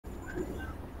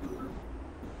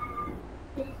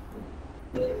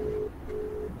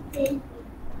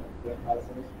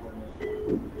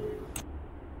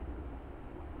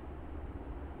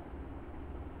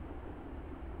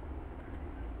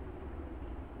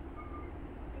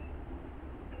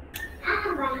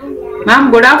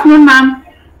Ma'am, good afternoon, ma'am.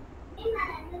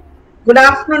 Good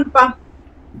afternoon, Pa.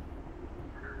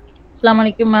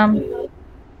 Assalamualaikum, ma'am.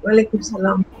 Walaikum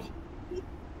salam.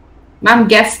 Ma'am,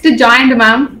 guest joined,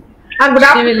 ma'am. Good She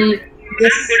afternoon. will.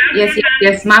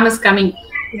 Yes, ma'am is coming.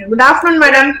 Yeah, good afternoon,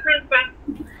 madam.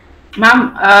 Ma'am,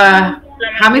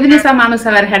 Hamidnisa ma'am is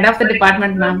our head of the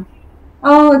department, ma'am.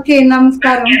 Oh, okay.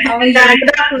 Namaskaram. How are you?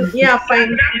 Good afternoon. Yeah,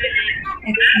 fine.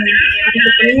 Excellent.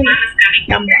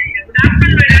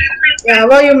 Yeah,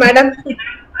 how are you, madam?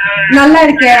 நல்லா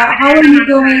இருக்கேன். How are you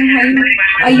doing?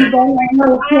 Are you going?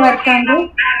 Okay, இருக்காங்க.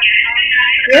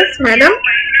 Yes, madam.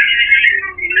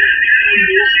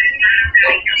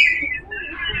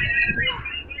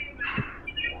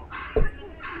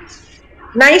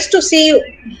 Nice to see you.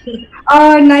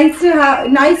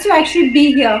 Nice to actually be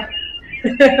here.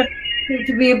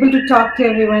 To be able to talk to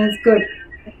everyone is good.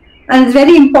 And it's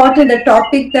very important, the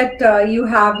topic that you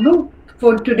have, no,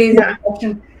 for today's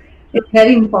discussion. It's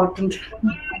very important.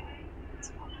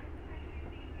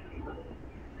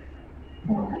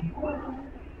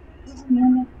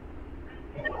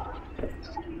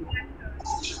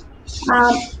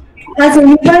 Has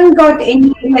anyone got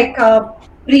any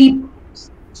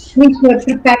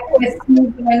prepared questions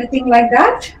or anything like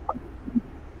that?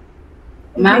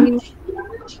 Ma'am?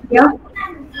 Yeah.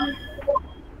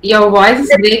 Your voice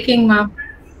is breaking, ma'am.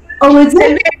 Oh, is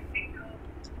it?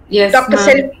 Yes, Dr. ma'am.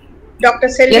 Selvi. Dr.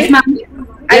 Selvi. Yes, ma'am.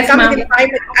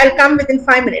 I'll come within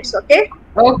 5 minutes, okay?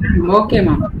 Okay,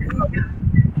 ma'am.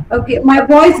 Okay, my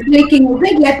voice breaking.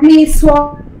 Okay, let me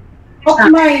swap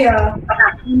my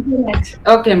internet.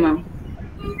 Okay, ma'am.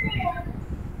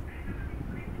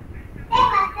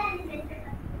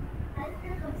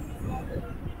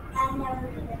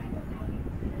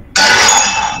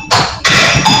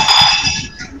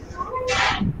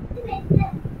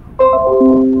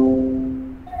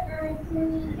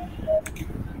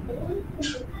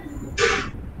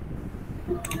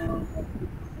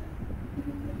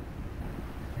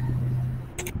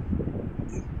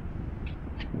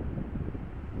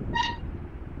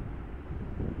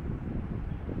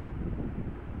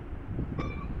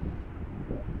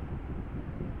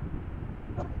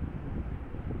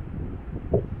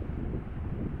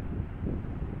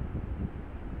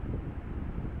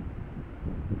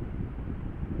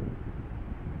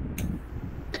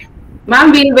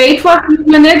 Ma'am, we'll wait for a few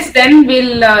minutes, then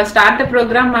we'll start the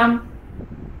program, ma'am.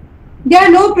 Yeah,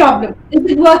 no problem. Is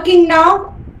it working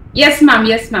now? Yes, ma'am.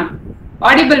 Yes, ma'am.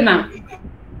 Audible, ma'am.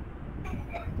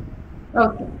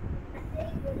 Okay.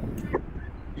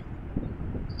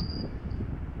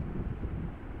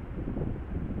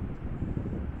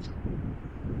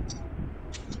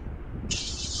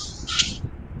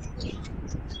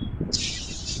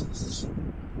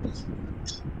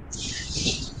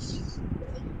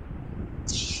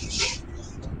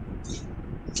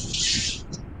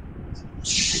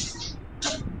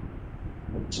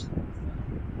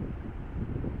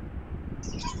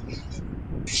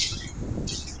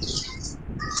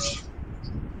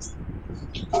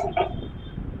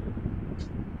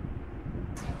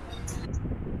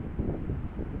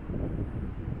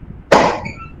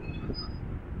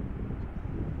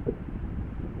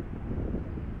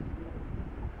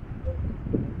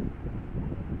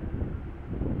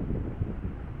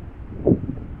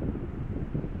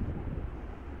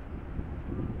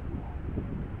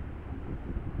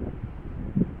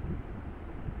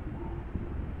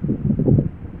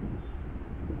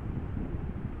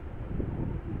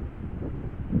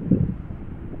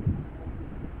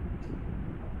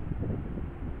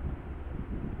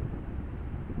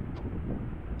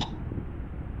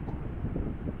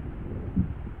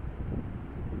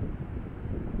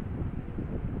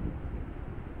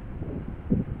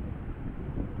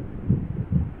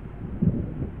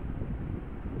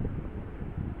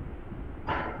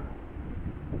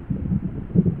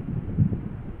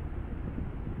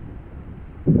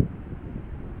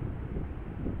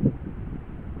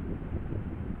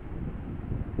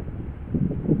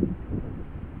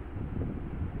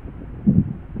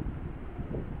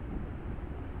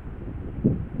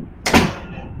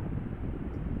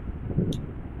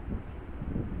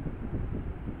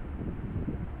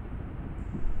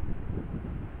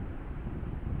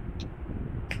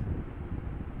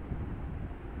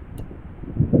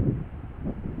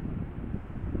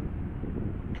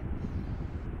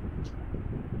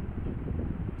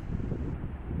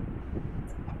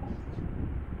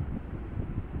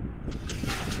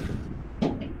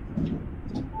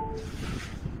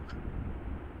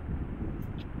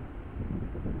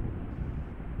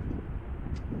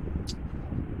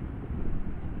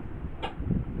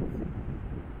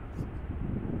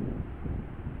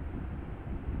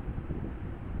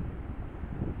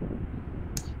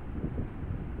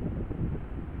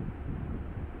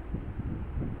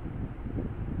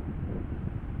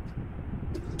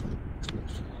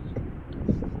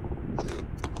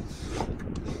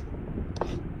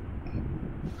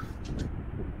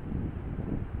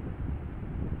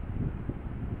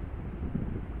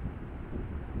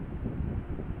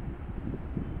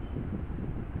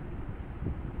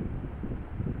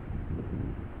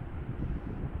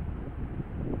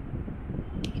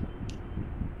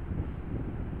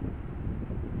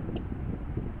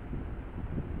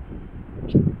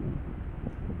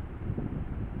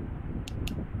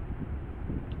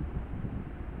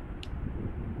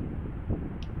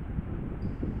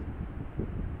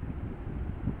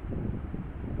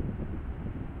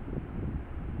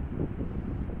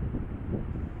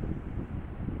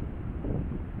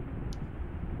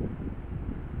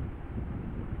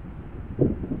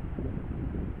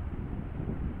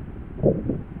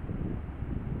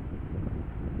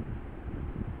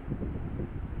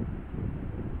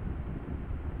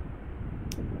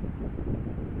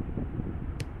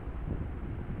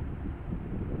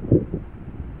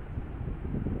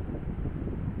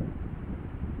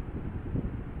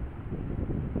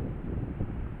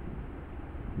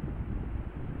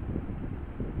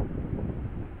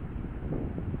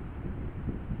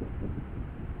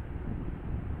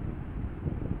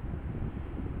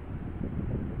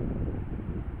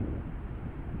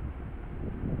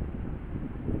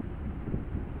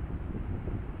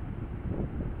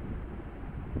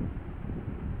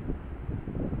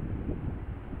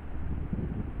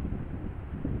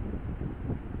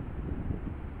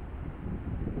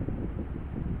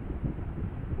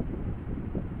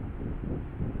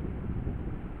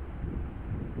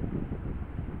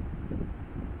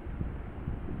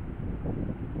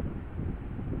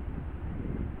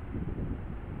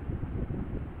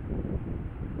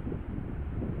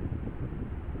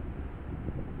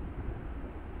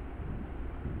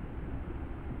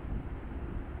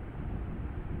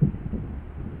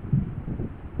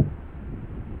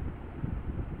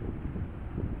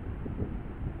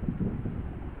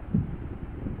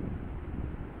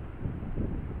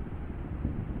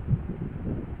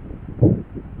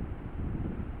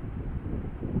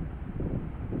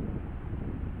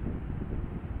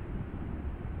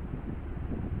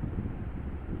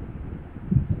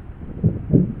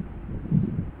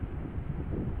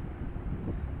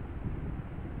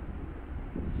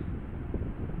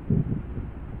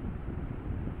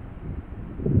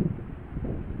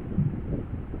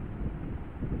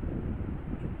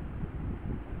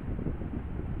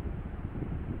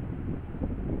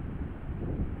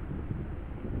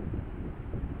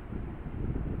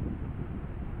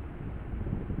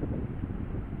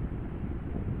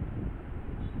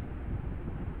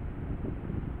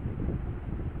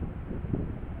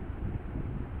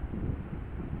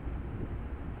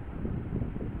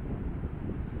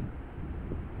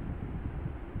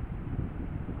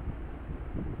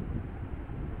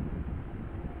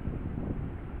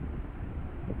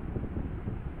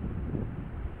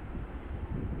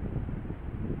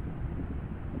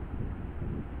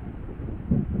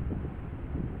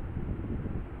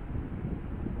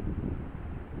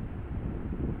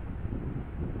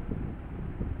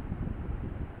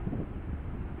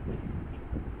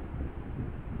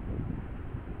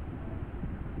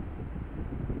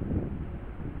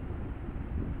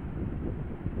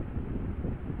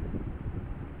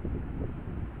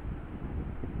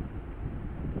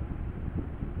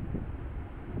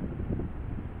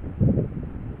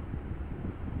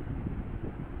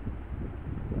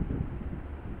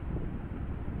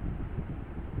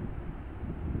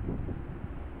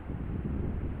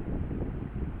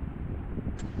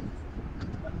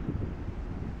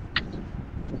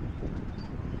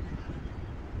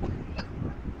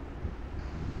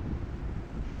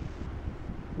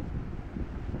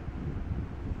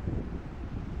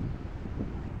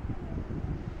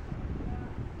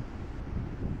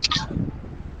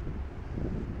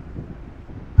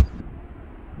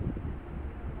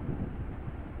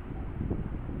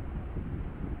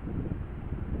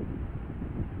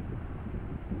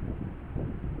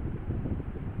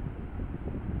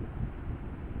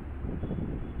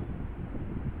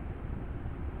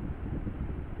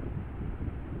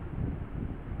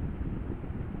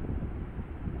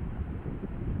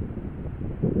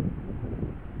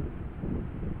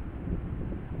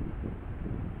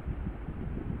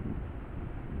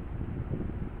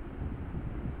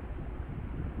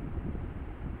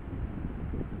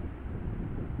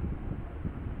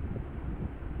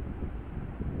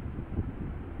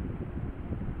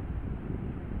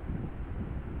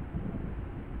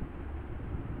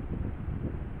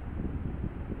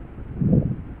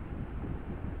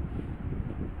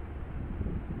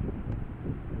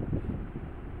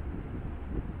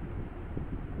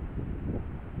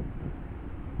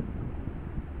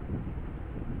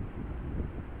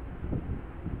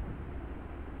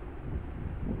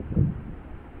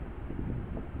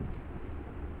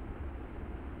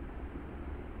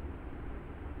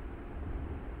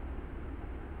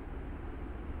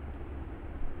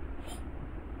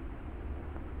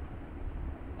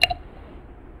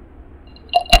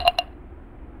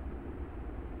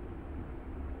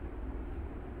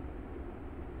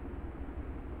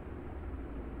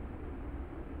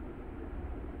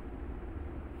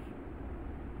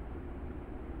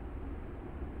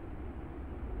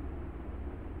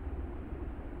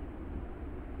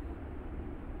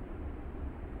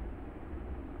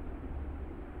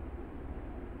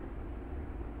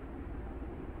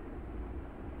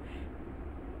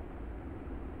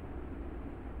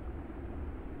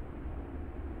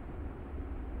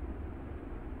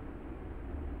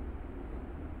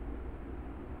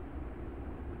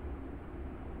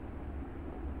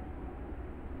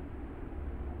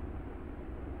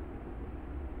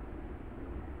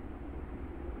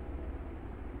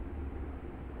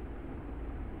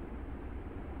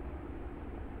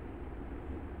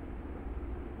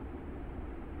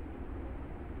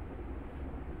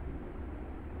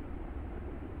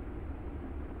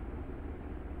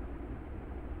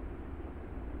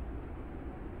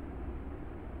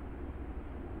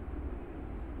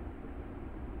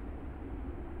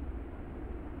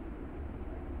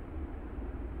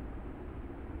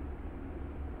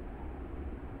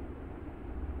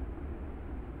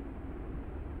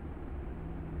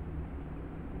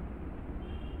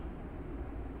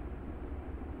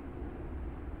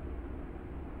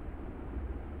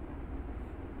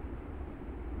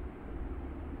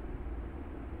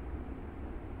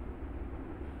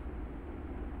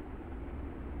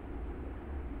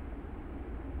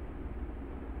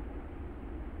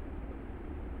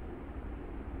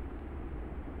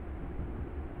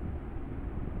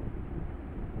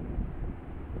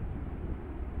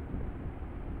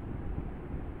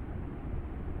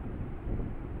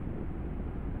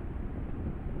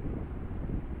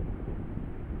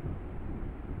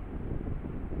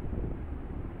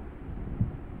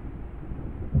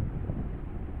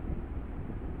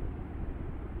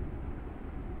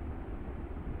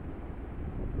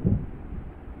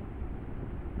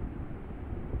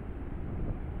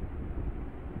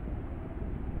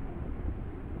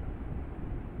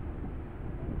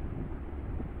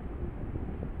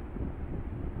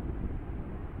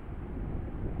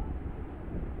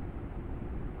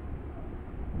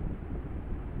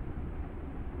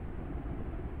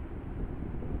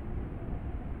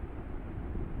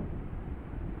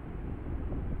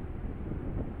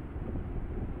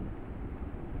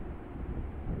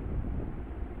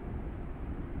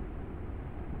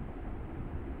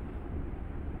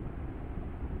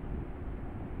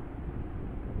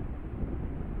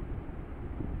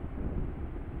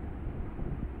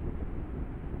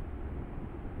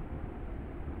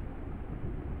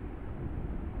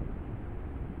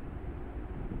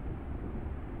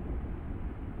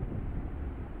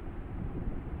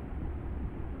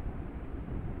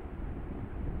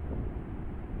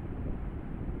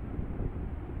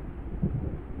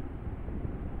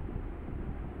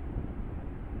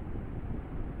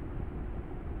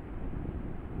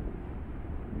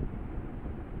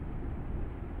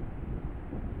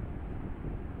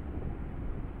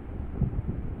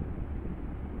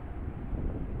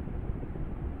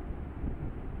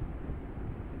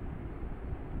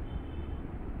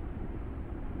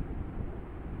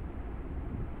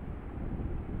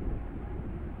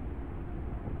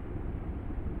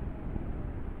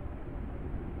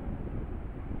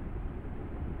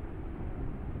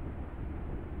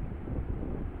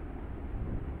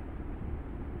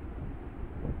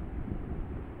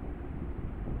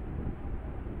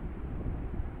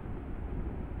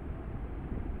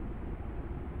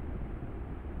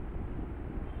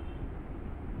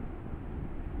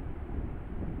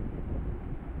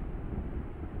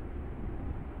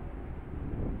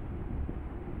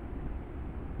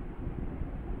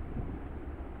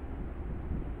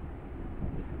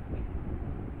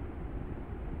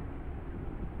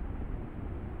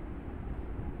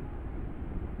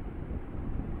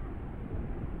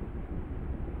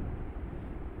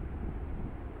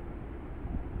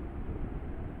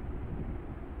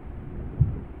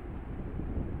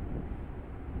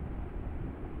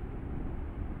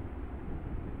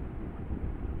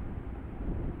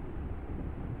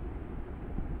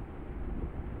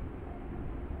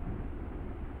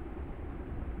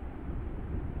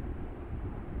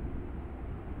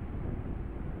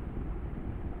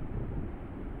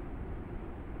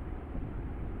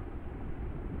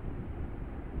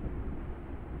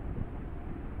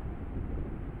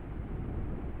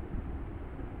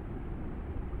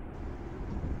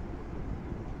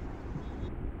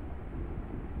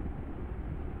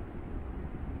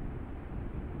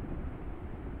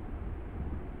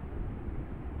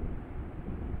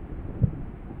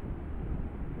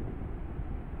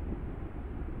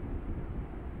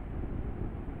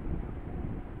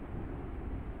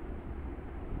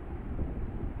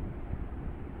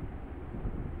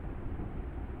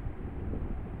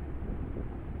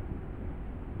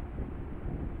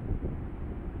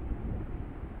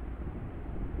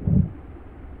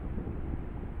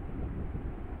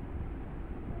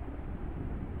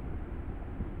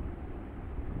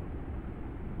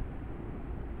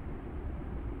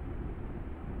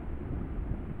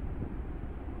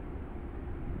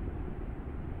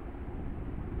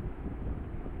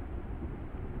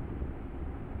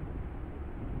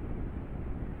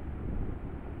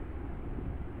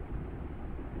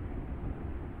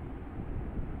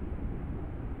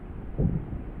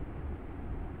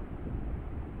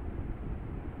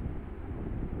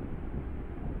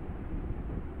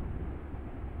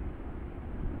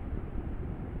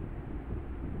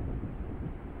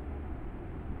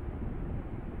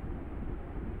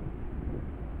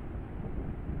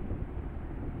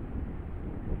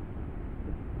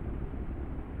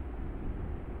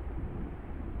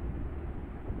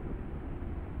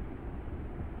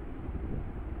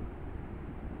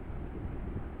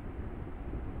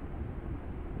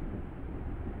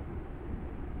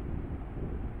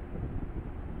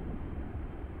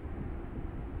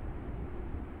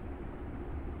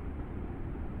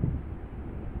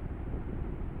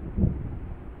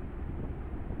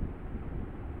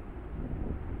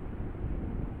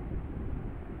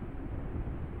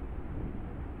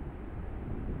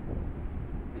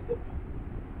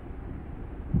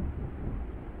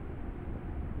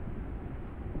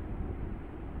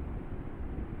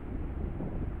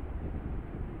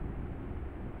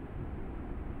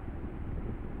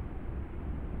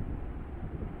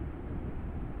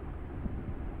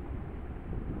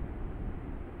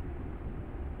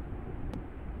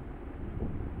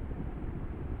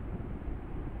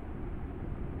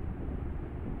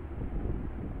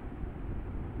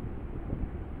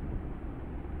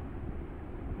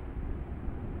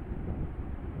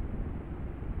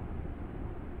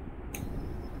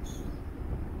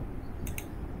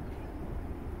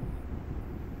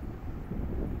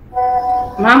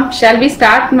 Ma'am, shall we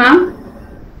start, ma'am?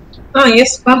 Oh,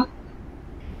 yes, ma'am.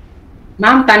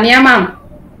 Ma'am, Tanya, ma'am.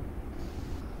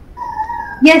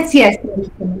 Yes, yes.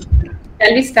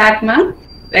 Shall we start, ma'am?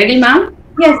 Ready, ma'am?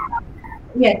 Yes,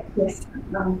 yes, yes.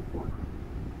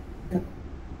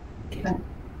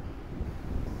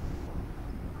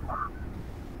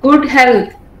 Good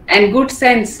health and good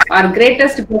sense are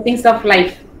greatest blessings of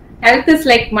life. Health is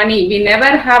like money. We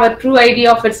never have a true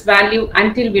idea of its value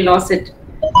until we lose it.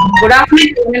 Good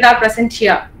afternoon to women are present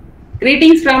here.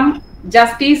 Greetings from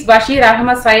Justice BASHEER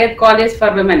Ahmed Sayed College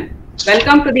for Women.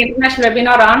 Welcome to the international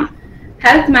webinar on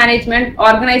health management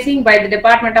organizing by the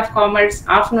Department of Commerce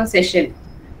afternoon session.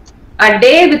 A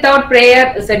day without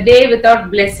prayer is a day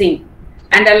without blessing,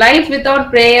 and a life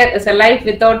without prayer is a life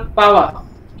without power.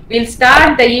 We'll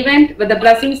start the event with the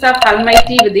blessings of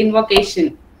Almighty with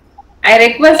invocation. I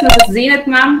request Mrs. Zeenat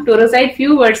ma'am to recite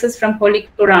few verses from Holy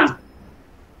Quran.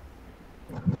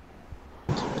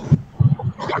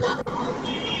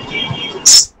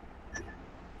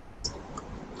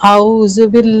 أعوذ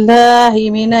بالله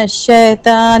من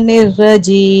الشيطان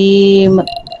الرجيم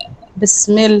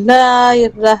بسم الله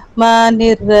الرحمن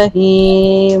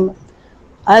الرحيم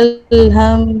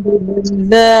الحمد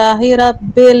لله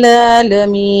رب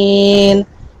العالمين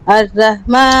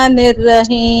الرحمن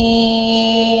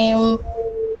الرحيم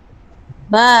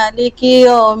مالك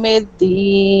يوم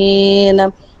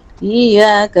الدين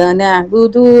إياك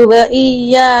نعبد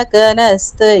وإياك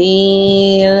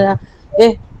نستعين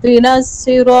اهدنا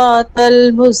الصراط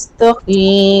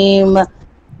المستقيم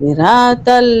صراط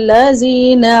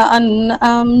الذين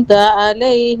أنعمت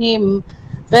عليهم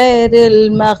غير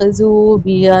المغضوب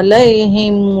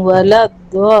عليهم ولا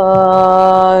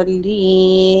الضالين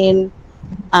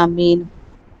Amen.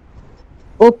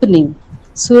 Opening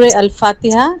Surah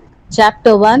Al-Fatiha,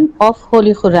 Chapter 1 of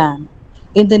Holy Quran.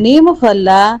 In the name of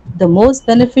Allah, the most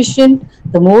beneficent,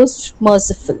 the most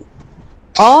merciful.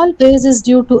 All praise is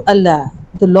due to Allah,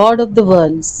 the Lord of the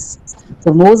worlds,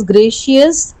 the most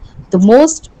gracious, the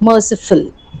most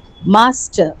merciful,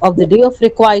 Master of the day of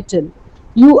requital.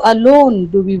 You alone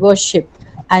do we worship,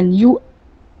 and you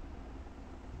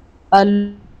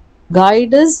alone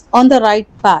guide us on the right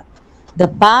path, the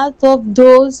path of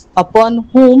those upon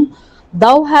whom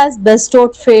thou hast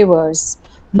bestowed favors,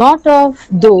 not of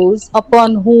those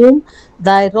upon whom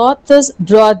thy wrath is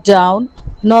brought down,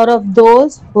 nor of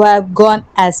those who have gone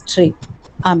astray.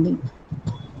 Amen.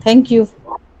 Thank you.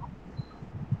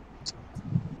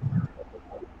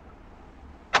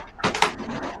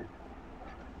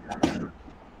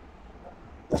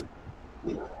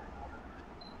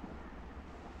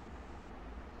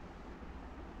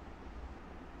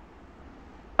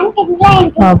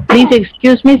 Please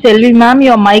excuse me, Selvi ma'am,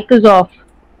 your mic is off.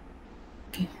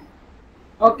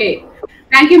 Okay.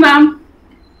 Thank you, ma'am.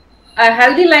 A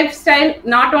healthy lifestyle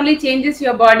not only changes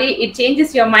your body, it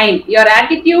changes your mind, your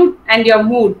attitude, and your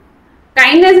mood.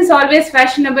 Kindness is always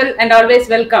fashionable and always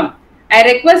welcome. I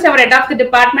request our head of the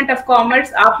Department of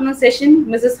Commerce afternoon session,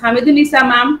 Mrs. Hamidunisa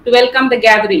ma'am, to welcome the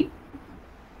gathering.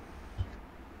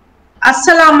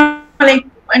 Assalamu alaikum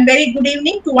and very good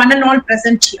evening to one and all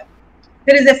present here.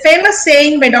 There is a famous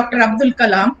saying by Dr. Abdul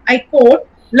Kalam, I quote,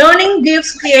 learning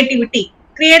gives creativity.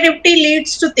 Creativity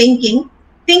leads to thinking.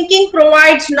 Thinking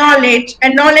provides knowledge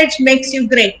and knowledge makes you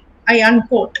great. I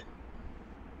unquote.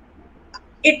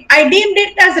 I deemed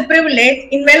it as a privilege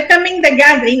in welcoming the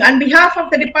gathering on behalf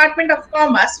of the Department of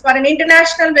Commerce for an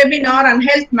international webinar on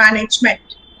health management.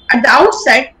 At the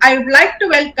outset, I would like to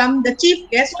welcome the chief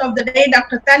guest of the day,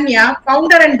 Dr. Tanya,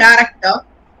 founder and director,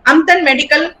 AHMED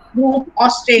Medical Group,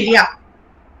 Australia.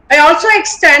 I also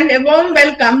extend a warm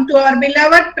welcome to our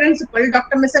beloved principal,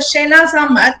 Dr. Mrs. Shahnaz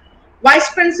Ahmed,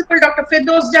 Vice Principal, Dr.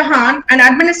 Firdaus Jahan, and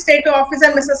Administrative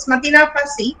Officer, Mrs. Matina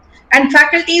Fasi, and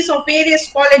faculties of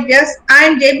various colleges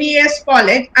and JBS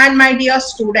College, and my dear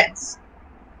students.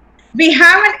 We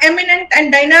have an eminent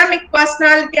and dynamic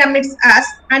personality amidst us,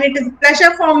 and it is a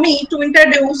pleasure for me to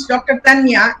introduce Dr.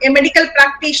 Tanya, a medical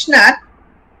practitioner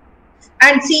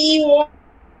and CEO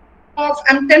of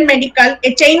AHMED Medical,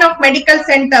 a chain of medical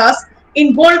centers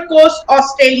in Gold Coast,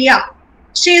 Australia.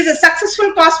 She is a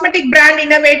successful cosmetic brand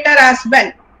innovator as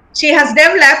well. She has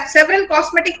developed several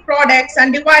cosmetic products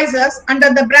and devices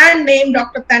under the brand name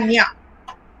Dr. Tanya.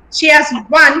 She has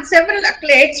won several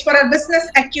accolades for her business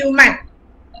acumen.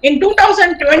 In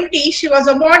 2020, she was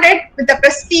awarded with the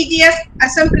prestigious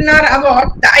Entrepreneur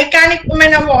Award, the Iconic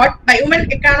Women Award by Women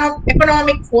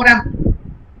Economic Forum.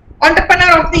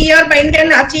 Entrepreneur of the Year by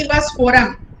Indian Achievers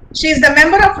Forum. She is the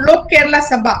member of Lok Kerala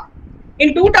Sabha.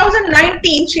 In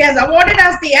 2019, she has awarded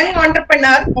as the Young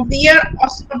Entrepreneur of the Year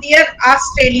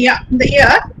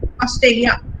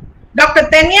Australia. Dr.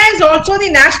 Tanya is also the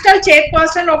national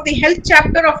chairperson of the health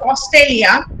chapter of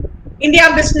Australia India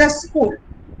Business School.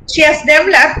 She has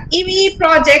developed EVE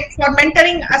project for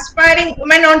mentoring aspiring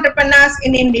women entrepreneurs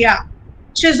in India.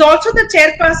 She is also the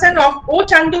chairperson of O.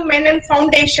 Chandu Menon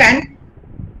Foundation,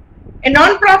 a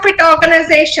non-profit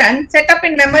organization set up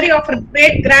in memory of her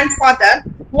great-grandfather,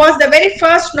 who was the very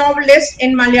first novelist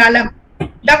in Malayalam.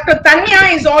 Dr.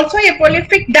 Tanya is also a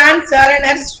prolific dancer and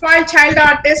erstwhile child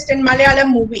artist in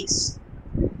Malayalam movies.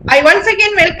 I once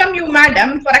again welcome you,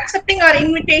 madam, for accepting our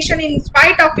invitation in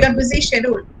spite of your busy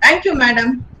schedule. Thank you,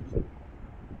 madam.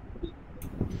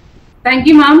 Thank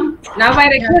you, ma'am. Now I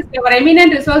request our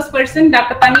eminent resource person,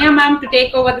 Dr. Tanya ma'am, to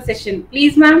take over the session.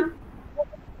 Please, ma'am.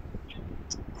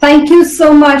 Thank you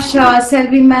so much,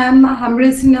 Selvi ma'am,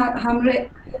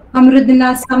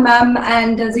 Hamrudinasa ma'am,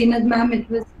 and Zinad ma'am. It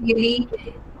was really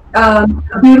a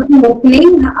beautiful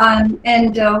opening,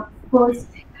 and of course,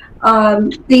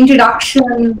 the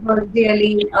introduction was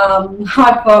really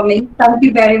heartwarming. Thank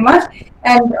you very much,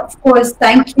 and of course,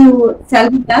 thank you,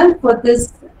 Selvi ma'am, for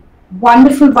this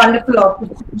wonderful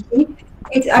opportunity.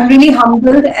 I'm really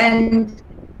humbled, and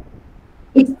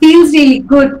it feels really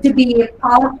good to be a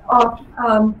part of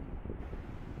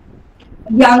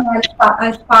young and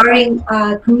aspiring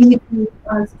community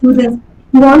students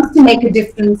who wants to make a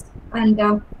difference.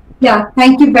 And yeah,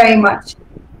 thank you very much.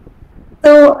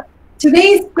 So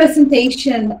today's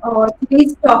presentation or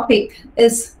today's topic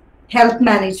is health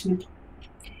management.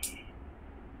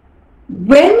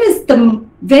 When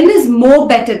is more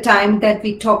better time that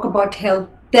we talk about health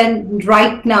than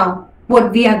right now,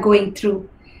 what we are going through?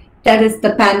 That is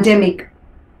the pandemic.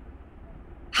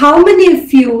 How many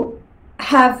of you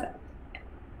have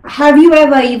you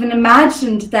ever even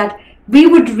imagined that we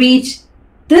would reach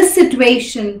this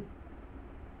situation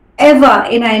ever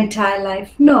in our entire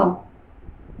life? No.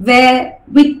 Where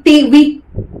we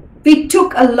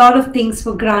took a lot of things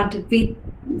for granted.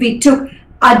 We took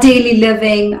our daily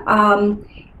living, our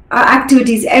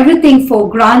activities, everything for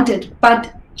granted.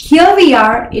 But here we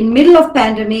are in middle of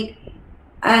pandemic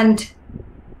and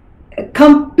a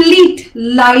complete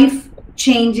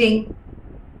life-changing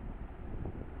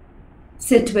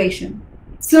situation.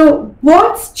 So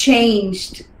what's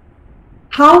changed?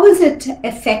 How has it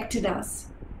affected us?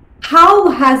 How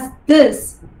has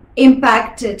this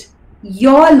impacted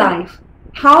your life?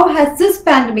 How has this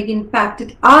pandemic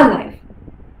impacted our life?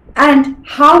 And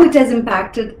how it has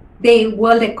impacted the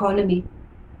world economy?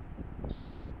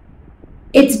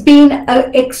 It's been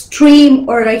an extreme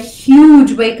or a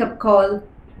huge wake-up call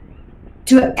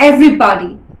to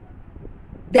everybody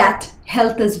that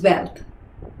health is wealth.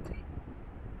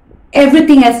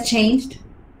 Everything has changed,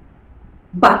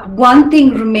 but one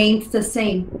thing remains the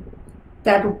same,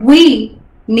 that we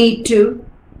need to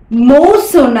more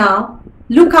so now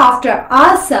look after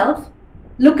ourselves,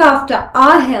 look after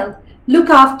our health, look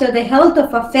after the health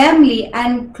of our family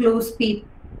and close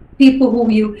people who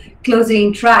you closely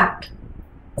interact.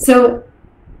 So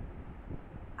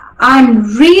I'm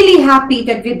really happy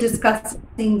that we're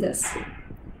discussing this.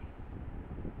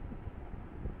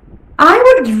 I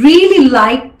would really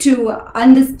like to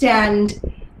understand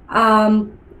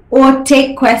or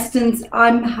take questions.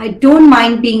 I don't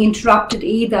mind being interrupted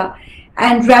either.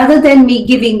 And rather than me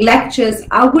giving lectures,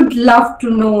 I would love to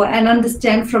know and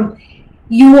understand from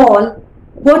you all,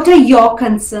 what are your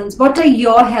concerns? What are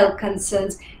your health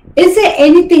concerns? Is there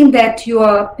anything that you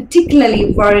are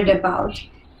particularly worried about?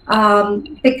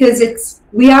 Because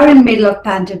we are in the middle of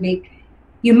pandemic.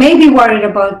 You may be worried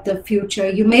about the future.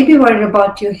 You may be worried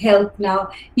about your health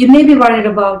now. You may be worried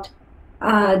about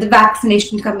the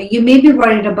vaccination coming. You may be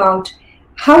worried about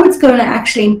how it's going to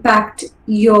actually impact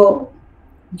your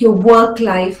work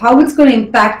life, how it's going to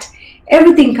impact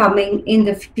everything coming in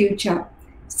the future.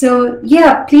 So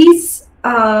yeah, please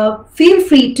feel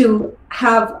free to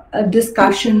have a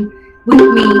discussion with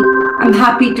me. I'm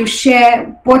happy to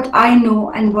share what I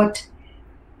know and what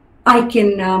I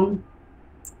can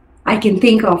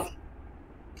think of.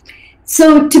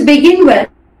 So to begin with,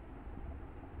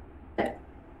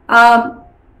 yeah,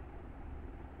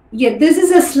 this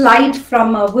is a slide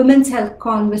from a women's health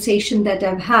conversation that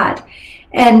I've had,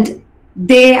 and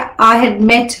there I had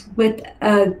met with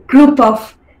a group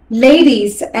of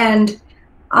ladies, and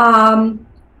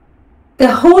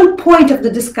the whole point of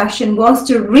the discussion was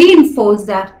to reinforce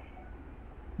that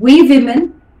we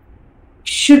women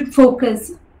should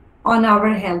focus on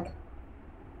our health.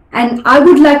 And I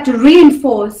would like to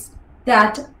reinforce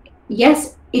that,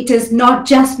 yes, it is not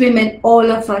just women,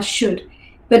 all of us should.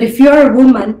 But if you're a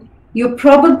woman, you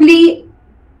probably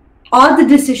are the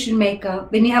decision maker.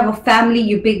 When you have a family,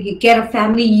 you get a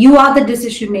family, you are the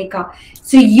decision maker.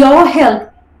 So your health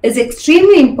is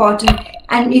extremely important.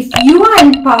 And if you are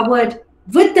empowered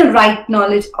with the right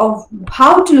knowledge of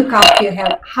how to look after your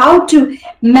health, how to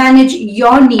manage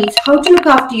your needs, how to look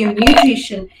after your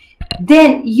nutrition,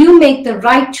 then you make the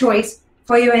right choice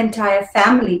for your entire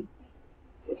family.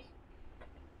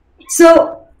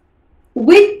 So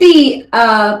with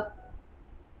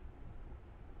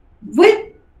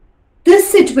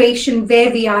this situation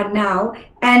where we are now,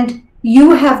 and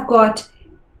you have got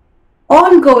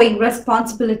ongoing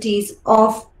responsibilities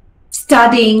of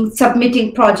studying,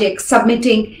 submitting projects,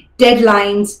 submitting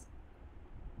deadlines,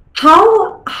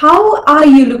 how are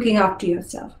you looking after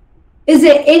yourself? Is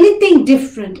there anything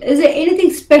different? Is there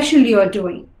anything special you're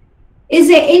doing? Is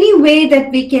there any way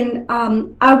that we can,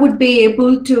 I would be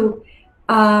able to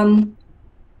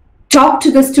talk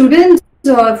to the students,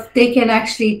 or if they can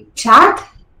actually chat?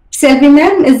 Selvi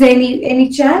ma'am, is there any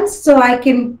chance so I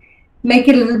can make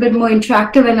it a little bit more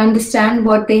interactive and understand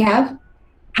what they have,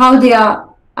 how they are,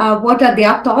 what are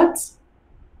their thoughts?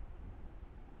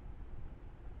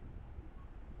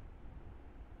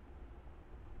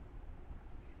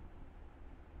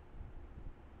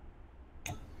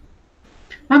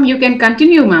 Ma'am, you can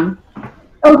continue, ma'am.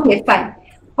 Okay, fine.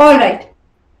 All right.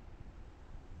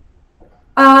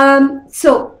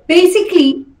 So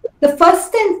basically, the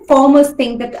first and foremost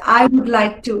thing that I would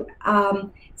like to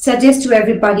suggest to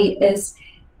everybody is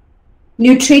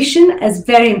nutrition is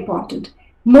very important.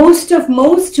 Most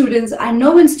students, I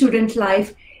know in student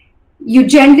life, you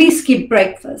generally skip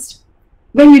breakfast.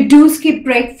 When you do skip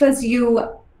breakfast, you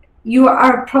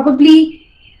are probably,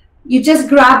 you just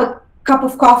grab a cup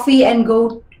of coffee and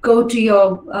go to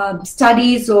your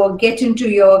studies or get into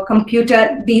your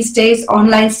computer these days,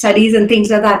 online studies and things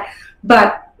like that.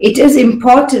 But it is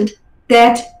important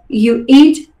that you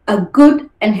eat a good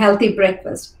and healthy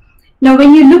breakfast. Now,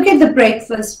 when you look at the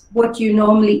breakfast, what you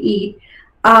normally eat,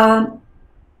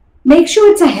 make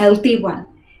sure it's a healthy one.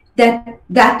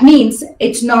 That means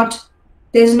there's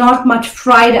not much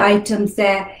fried items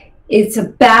there. It's a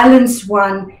balanced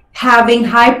one, having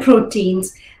high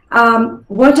proteins.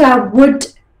 What I would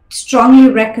strongly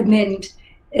recommend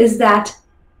is that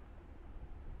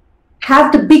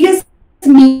have the biggest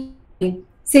meal,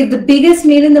 say the biggest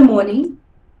meal in the morning.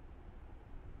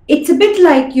 It's a bit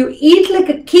like you eat like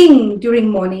a king during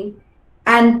morning,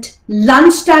 and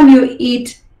lunchtime you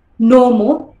eat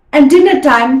normal, and dinner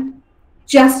time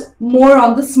just more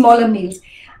on the smaller meals.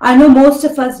 I know most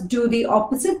of us do the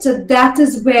opposite, so that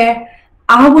is where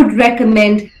I would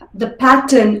recommend the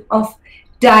pattern of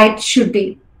diet should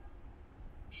be.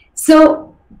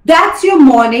 So that's your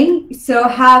morning. So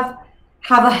have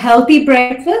a healthy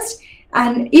breakfast,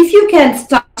 and if you can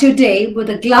start your day with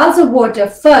a glass of water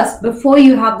first before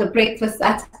you have the breakfast,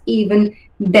 that's even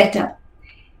better.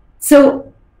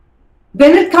 So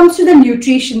when it comes to the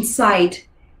nutrition side,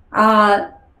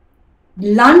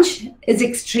 lunch is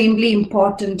extremely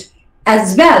important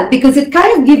as well, because it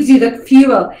kind of gives you the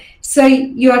fuel. So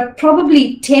you're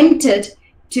probably tempted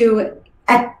to,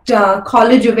 at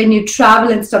college or when you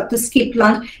travel and stuff, to skip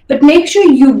lunch, but make sure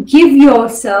you give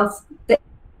yourself the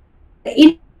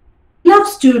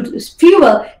enough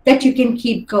fuel that you can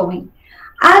keep going.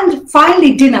 And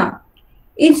finally, dinner.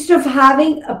 Instead of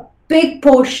having a big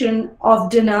portion of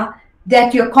dinner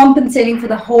that you're compensating for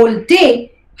the whole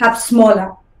day, have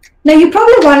smaller. Now, you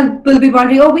probably will be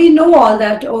wondering, oh, we know all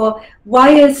that, or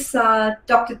why is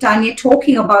Dr. Tanya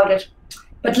talking about it?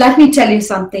 But let me tell you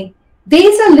something.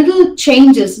 These are little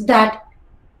changes that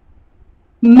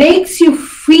makes you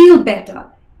feel better,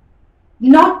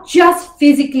 not just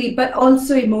physically, but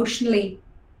also emotionally,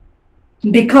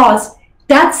 because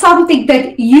that's something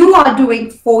that you are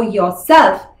doing for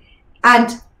yourself.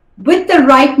 And with the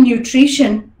right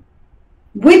nutrition,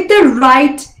 with the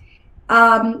right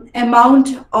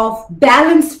amount of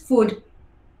balanced food,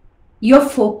 your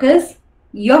focus,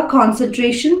 your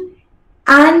concentration,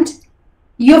 and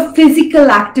your physical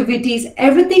activities,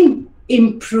 everything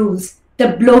improves. The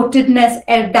bloatedness,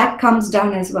 that comes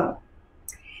down as well.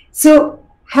 So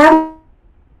have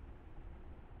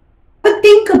a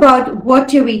think about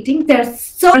what you're eating. There's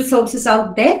so many resources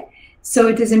out there, so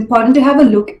it is important to have a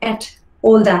look at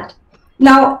all that.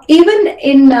 Now, even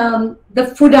in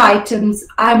the food items,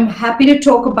 I'm happy to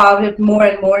talk about it more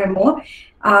and more and more.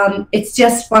 It's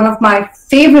just one of my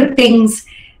favorite things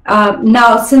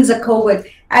now since the COVID.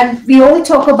 And we all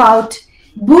talk about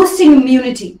boosting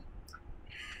immunity.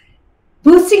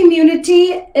 Boosting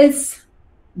immunity is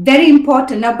very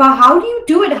important. Now, but how do you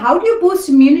do it? How do you boost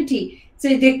immunity?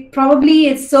 So there probably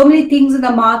is so many things in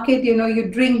the market, you know, you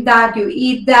drink that, you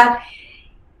eat that.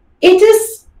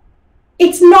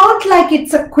 It's not like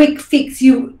it's a quick fix.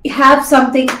 You have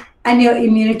something and your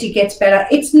immunity gets better.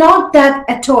 It's not that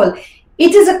at all.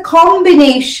 It is a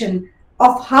combination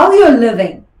of how you're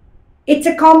living. It's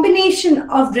a combination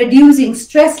of reducing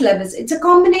stress levels. It's a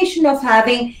combination of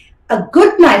having a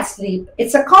good night's sleep.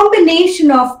 It's a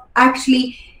combination of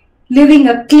actually living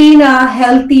a cleaner,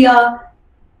 healthier,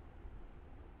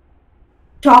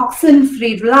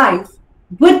 toxin-free life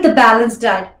with the balanced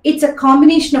diet. It's a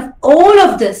combination of all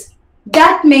of this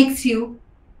that makes you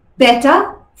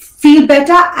better, feel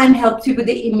better, and helps you with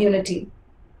the immunity.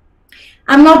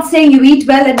 I'm not saying you eat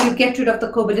well and you get rid of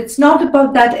the COVID. It's not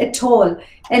about that at all.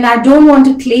 And I don't want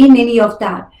to claim any of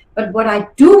that. But what I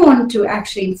do want to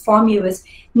actually inform you is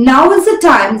now is the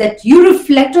time that you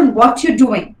reflect on what you're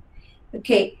doing.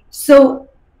 Okay, so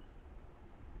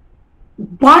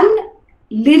one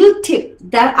little tip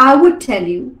that I would tell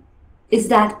you is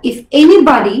that if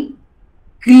anybody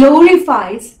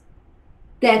glorifies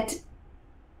that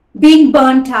being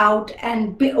burnt out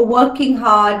and working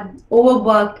hard,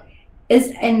 overworked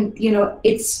is, and you know,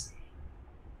 it's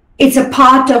a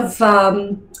part of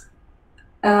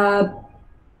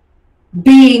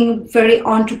being very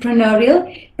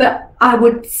entrepreneurial. But I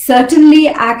would certainly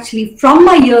actually, from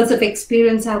my years of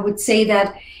experience, I would say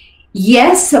that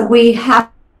yes, we have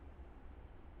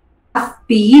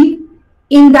been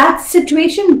in that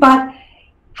situation, but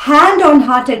hand on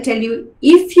heart, I tell you,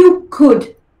 if you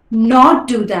could not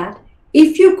do that,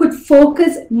 if you could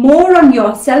focus more on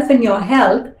yourself and your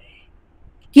health,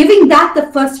 giving that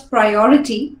the first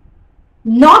priority,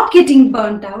 not getting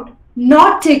burnt out,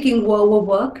 not taking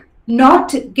overwork,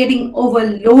 not getting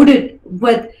overloaded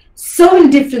with so many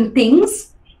different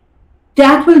things,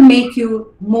 that will make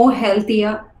you more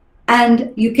healthier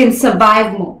and you can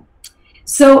survive more.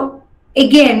 So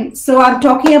again, so I'm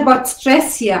talking about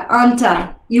stress here, aren't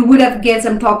I? You would have guessed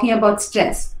I'm talking about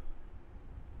stress.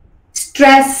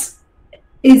 Stress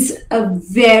is a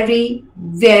very,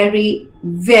 very,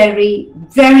 very,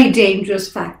 very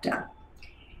dangerous factor.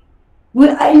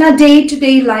 In our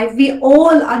day-to-day life, we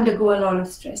all undergo a lot of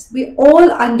stress. We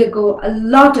all undergo a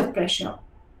lot of pressure.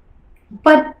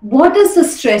 But what does the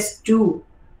stress do?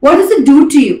 What does it do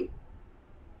to you?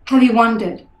 Have you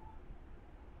wondered?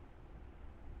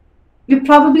 You're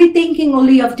probably thinking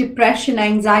only of depression,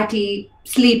 anxiety,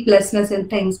 sleeplessness and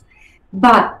things,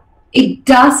 but it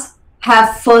does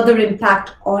have further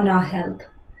impact on our health.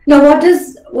 Now, what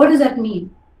does that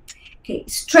mean? Okay,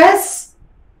 stress,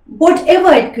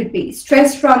 whatever it could be,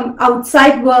 stress from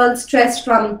outside world, stress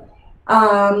from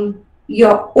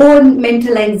your own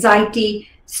mental anxiety,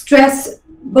 stress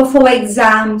before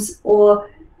exams, or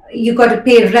you got to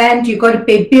pay rent, you got to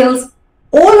pay bills,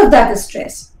 all of that is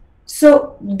stress.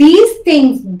 So these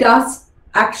things does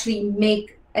actually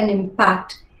make an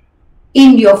impact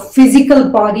in your physical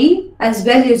body as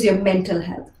well as your mental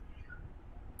health.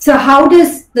 So how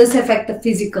does this affect the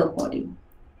physical body?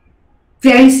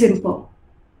 Very simple.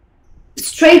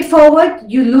 Straightforward,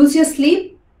 you lose your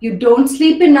sleep, you don't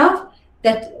sleep enough.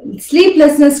 That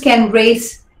sleeplessness can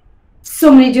raise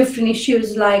so many different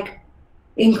issues like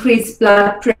increased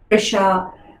blood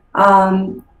pressure,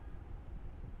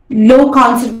 low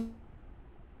concentration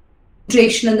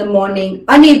in the morning,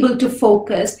 unable to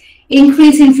focus,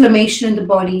 increase inflammation in the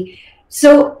body.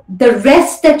 So the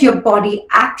rest that your body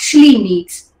actually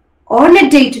needs on a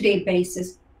day-to-day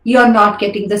basis, you're not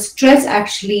getting. The stress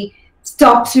actually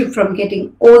stops you from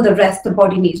getting all the rest the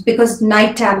body needs, because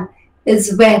nighttime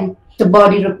is when the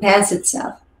body repairs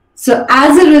itself. So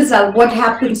as a result, what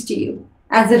happens to you?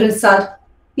 As a result,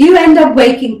 you end up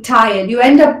waking tired, you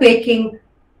end up waking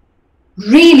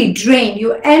really drained,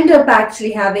 you end up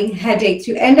actually having headaches,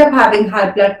 you end up having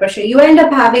high blood pressure, you end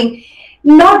up having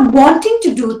not wanting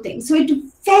to do things. So it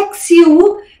affects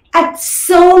you at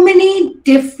so many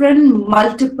different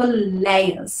multiple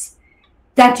layers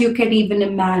that you can even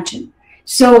imagine.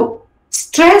 So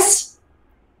stress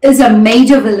is a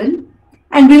major villain,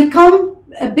 and we'll come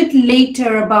a bit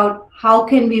later about how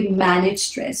can we manage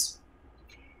stress.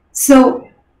 So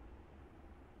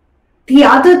the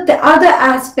other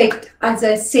aspect, as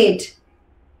I said,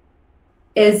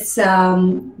 is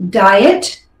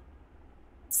diet,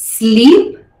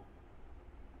 sleep,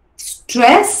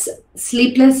 stress,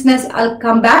 sleeplessness. I'll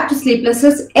come back to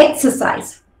sleeplessness.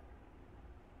 Exercise.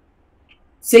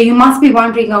 So you must be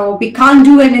wondering, oh, we can't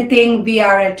do anything. We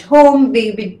are at home.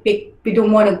 We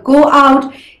don't want to go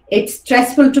out. It's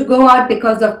stressful to go out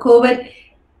because of COVID.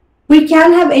 We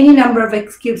can have any number of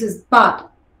excuses, but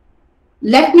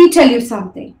let me tell you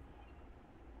something.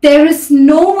 There is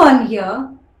no one here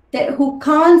who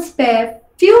can't spare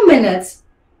few minutes,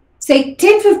 say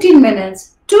 10-15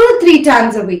 minutes, 2 to 3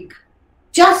 times a week,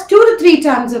 just 2 to 3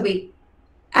 times a week,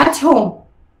 at home,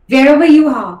 wherever you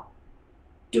are,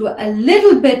 do a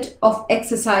little bit of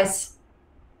exercise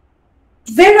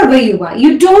wherever you are.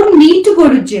 You don't need to go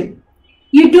to gym.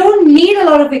 You don't need a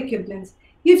lot of equipment.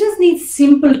 You just need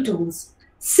simple tools,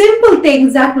 simple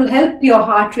things that will help your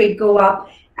heart rate go up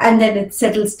and then it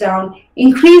settles down,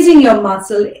 increasing your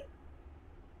muscle.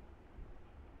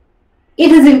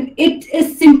 It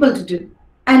is simple to do.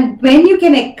 And when you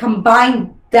can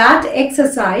combine that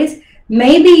exercise,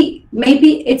 maybe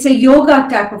it's a yoga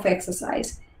type of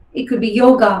exercise. It could be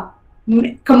yoga.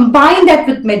 Combine that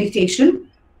with meditation.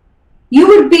 You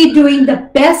would be doing the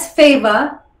best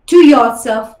favor to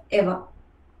yourself ever.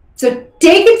 So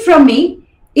take it from me.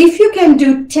 If you can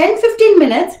do 10-15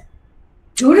 minutes,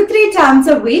 2 to 3 times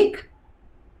a week,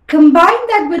 combine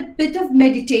that with a bit of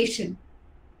meditation.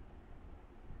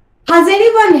 Has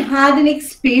anyone had an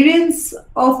experience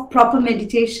of proper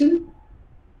meditation?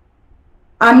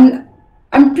 I'm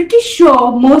pretty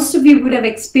sure most of you would have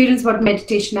experienced what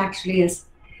meditation actually is,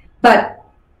 but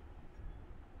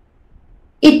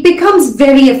it becomes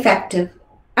very effective.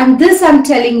 And this I'm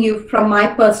telling you from my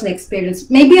personal experience.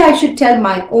 Maybe I should tell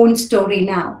my own story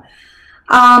now.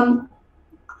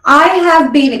 I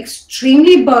have been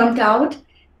extremely burnt out,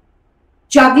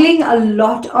 juggling a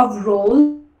lot of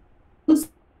roles,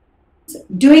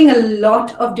 doing a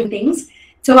lot of different things.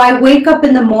 So I wake up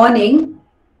in the morning,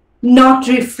 not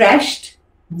refreshed,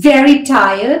 very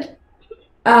tired,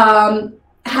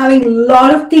 having a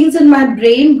lot of things in my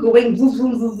brain going vroom,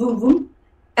 vroom, vroom, vroom, vroom.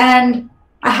 And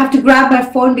I have to grab my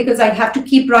phone because I have to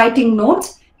keep writing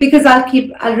notes because I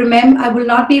will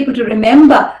not be able to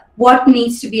remember what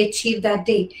needs to be achieved that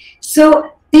day.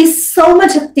 So there's so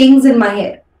much of things in my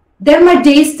head. Then my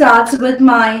day starts with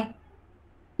my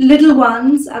little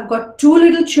ones. I've got 2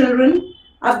 little children.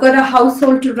 I've got a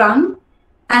household to run,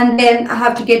 and then I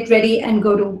have to get ready and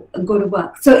go to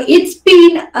work. So it's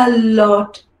been a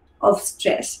lot of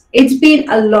stress. It's been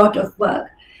a lot of work.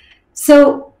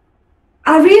 So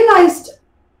I realized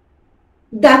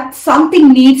that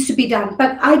something needs to be done,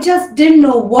 but I just didn't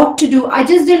know what to do. I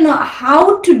just didn't know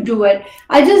how to do it.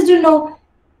 I just didn't know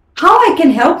how I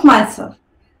can help myself.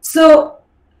 So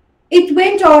it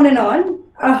went on and on.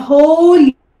 A whole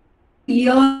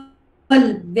year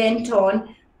went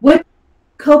on with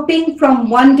coping from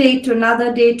one day to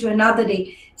another day to another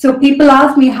day. So people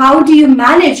ask me, how do you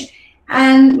manage?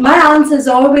 And my answer has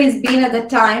always been at the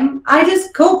time, I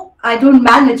just cope. I don't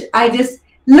manage. I just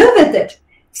live with it.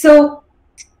 So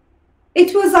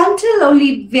it was until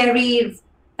only very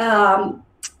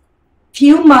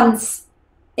few months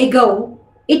ago,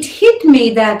 it hit me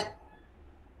that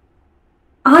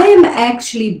I am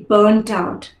actually burnt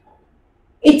out.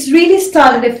 It's really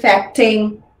started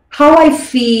affecting how I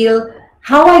feel,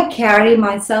 how I carry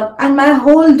myself, and my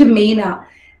whole demeanor.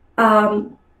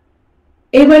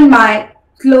 Even my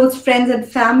close friends and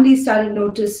family started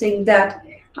noticing that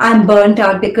I'm burnt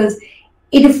out because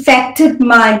it affected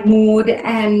my mood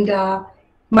and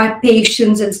my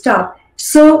patience and stuff.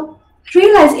 So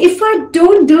realize if I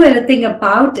don't do anything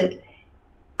about it,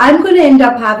 I'm going to end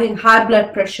up having high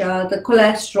blood pressure, the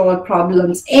cholesterol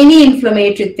problems, any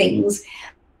inflammatory things,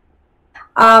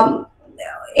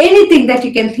 anything that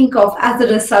you can think of as a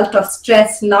result of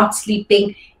stress, not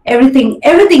sleeping,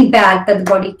 everything bad that the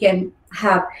body can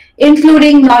have,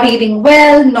 including not eating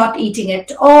well, not eating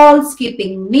at all,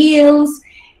 skipping meals,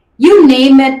 you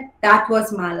name it, that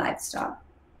was my lifestyle.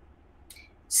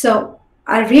 So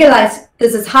I realized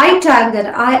this is high time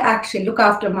that I actually look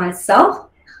after myself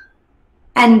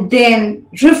and then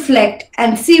reflect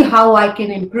and see how I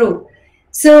can improve.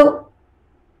 So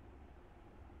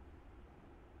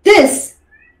this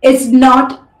is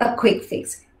not a quick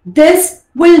fix. This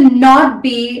will not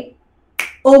be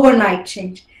overnight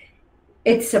change.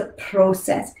 It's a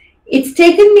process. It's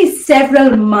taken me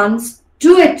several months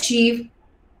to achieve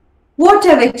what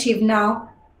I've achieved now,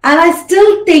 and I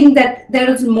still think that there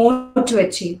is more to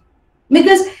achieve,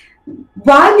 because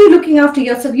while you're looking after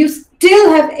yourself, you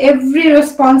still have every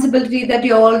responsibility that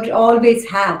you always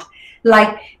had.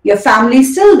 Like your family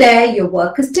is still there, your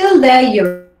work is still there,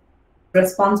 your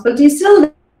responsibility is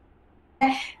still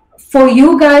there. For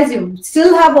you guys, you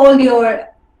still have all your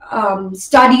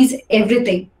studies,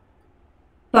 everything.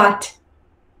 But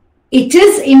it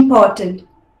is important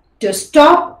to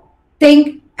stop,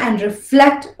 think, and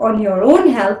reflect on your own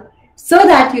health so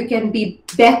that you can be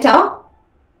better,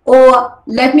 or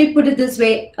let me put it this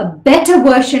way, a better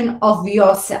version of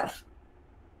yourself.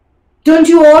 Don't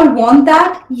you all want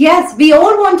that? Yes, we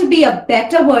all want to be a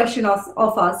better version of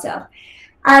ourselves.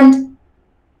 And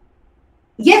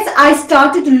yes, I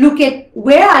started to look at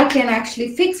where I can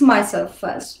actually fix myself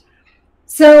first.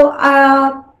 So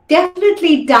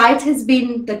definitely diet has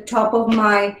been the top of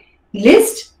my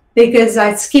list because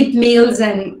I skipped meals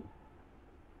and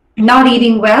not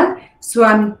eating well. So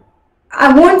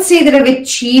I won't say that I've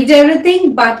achieved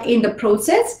everything, but in the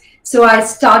process. So I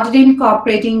started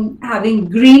incorporating having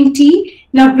green tea.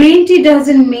 Now, green tea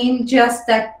doesn't mean just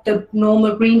that the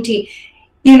normal green tea.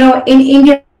 You know, in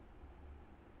India,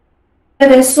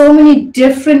 there's so many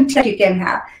different that you can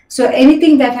have. So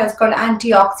anything that has got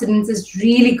antioxidants is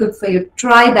really good for you.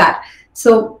 Try that.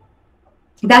 So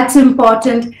that's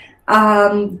important.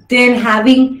 Then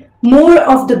having more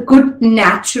of the good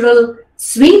natural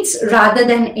sweets rather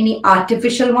than any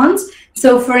artificial ones.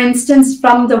 So for instance,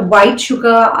 from the white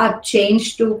sugar, I've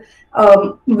changed to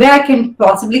where I can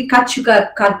possibly cut sugar,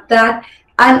 I've cut that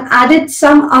and added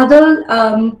some other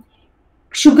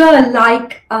sugar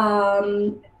like,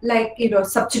 you know,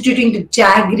 substituting the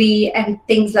jaggery and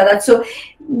things like that. So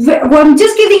I'm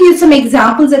just giving you some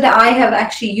examples that I have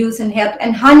actually used and helped.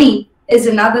 And honey is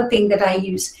another thing that I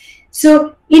use.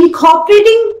 So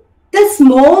incorporating the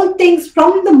small things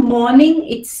from the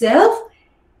morning itself,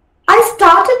 I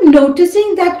started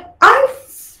noticing that I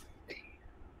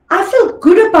feel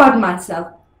good about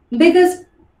myself, because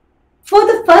for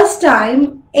the first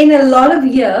time in a lot of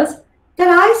years that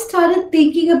I started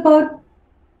thinking about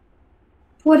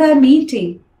what I'm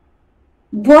eating,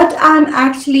 what I'm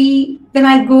actually, when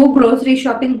I go grocery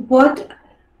shopping, what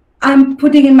I'm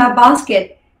putting in my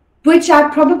basket, which I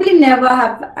probably never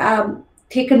have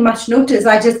taken much notice.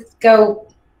 I just go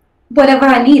whatever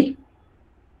I need.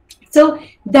 So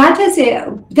that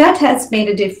has made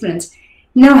a difference.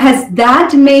 Now, has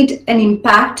that made an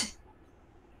impact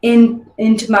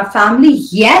into my family?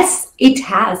 Yes, it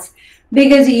has.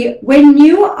 Because when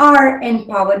you are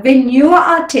empowered, when you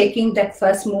are taking that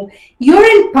first move, you're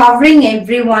empowering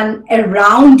everyone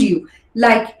around you,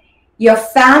 like your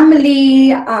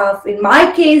family. In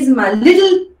my case, my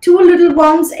two little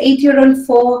ones, 8-year-old,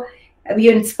 4.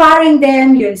 You're inspiring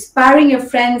them. You're inspiring your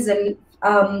friends and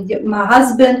my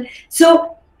husband.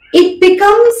 So it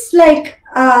becomes like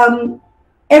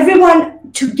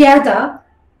everyone together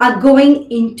are going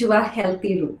into a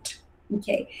healthy route.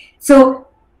 Okay, so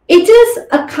it is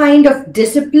a kind of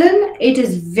discipline. It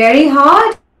is very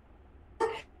hard,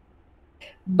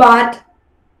 but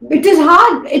it is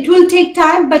hard. It will take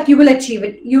time, but you will achieve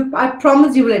it. I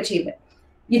promise you will achieve it.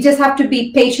 You just have to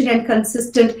be patient and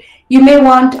consistent. You may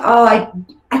want, oh,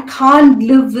 I can't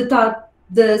live without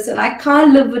this, and I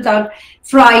can't live without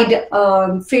fried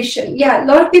fish. And yeah, a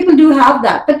lot of people do have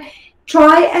that, but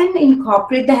try and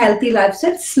incorporate the healthy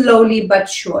lifestyle slowly but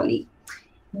surely.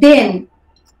 Then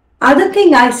other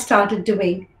thing I started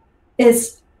doing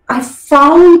is I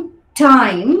found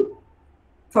time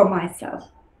for myself.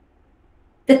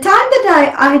 The time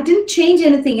that I didn't change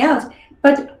anything else,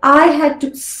 but I had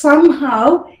to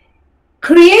somehow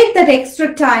create that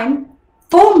extra time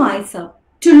for myself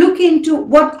to look into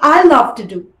what I love to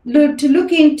do, to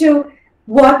look into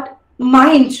what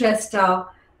my interests are.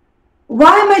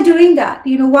 Why am I doing that?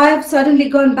 You know, why I've suddenly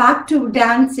gone back to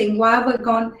dancing? Why have I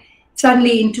gone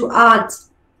suddenly into arts?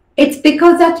 It's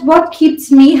because that's what keeps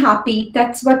me happy.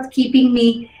 That's what's keeping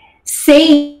me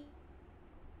sane.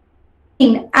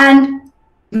 And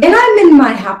when I'm in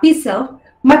my happy self,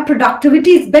 my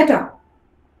productivity is better.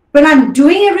 When I'm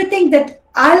doing everything that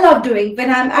I love doing, when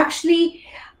I'm actually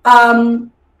I've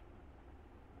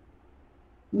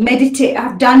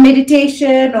done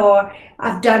meditation or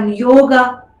I've done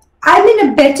yoga, I'm in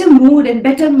a better mood and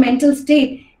better mental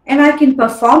state, and I can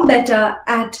perform better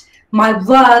at my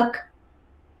work,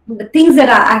 the things that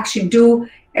I actually do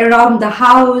around the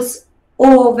house,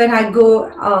 or when I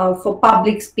go for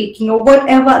public speaking or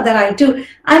whatever that I do,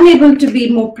 I'm able to be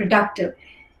more productive.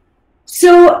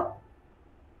 So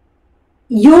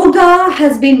yoga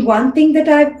has been one thing that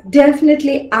I've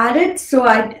definitely added. So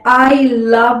I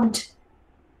loved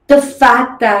the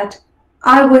fact that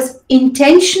I was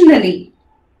intentionally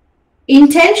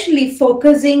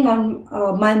focusing on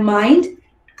my mind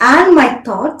and my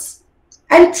thoughts,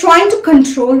 and trying to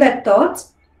control that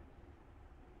thoughts,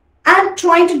 and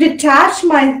trying to detach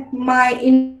my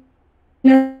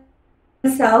inner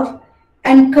self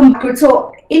and come back.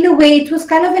 So in a way, it was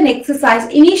kind of an exercise.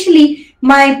 Initially,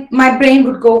 my brain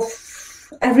would go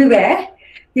everywhere.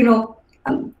 You know,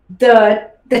 the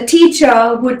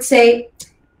teacher would say,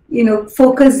 you know,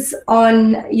 focus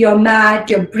on your mat,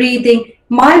 your breathing.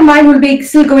 My mind will be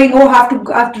still going, oh, I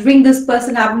have to ring this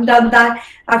person, I haven't done that,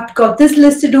 I've got this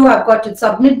list to do, I've got to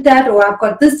submit that, or I've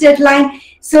got this deadline.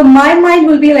 So my mind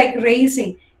will be like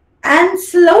racing. And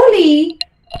slowly,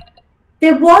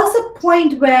 there was a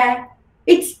point where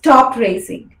it stopped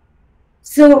racing.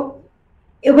 So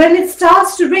when it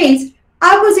starts to race,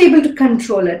 I was able to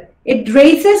control it. It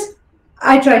races,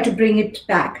 I try to bring it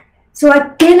back. So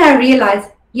then I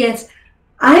realized, yes,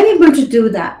 I'm able to do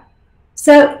that.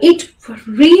 So it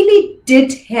really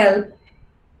did help,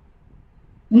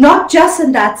 not just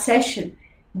in that session,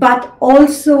 but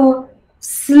also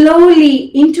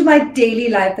slowly into my daily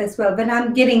life as well. When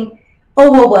I'm getting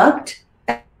overworked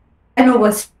and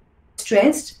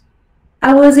overstressed,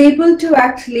 I was able to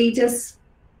actually just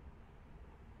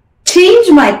change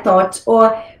my thoughts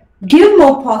or give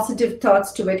more positive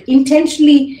thoughts to it,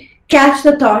 intentionally catch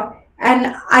the thought,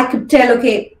 and I could tell,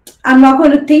 okay, I'm not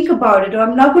going to think about it, or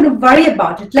I'm not going to worry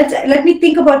about it. Let me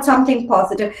think about something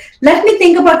positive. Let me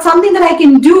think about something that I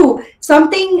can do,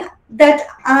 something that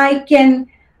I can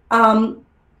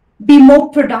be more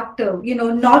productive,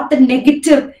 not the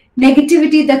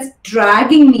negativity that's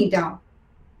dragging me down.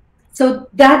 So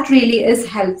that really is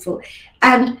helpful.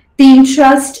 And the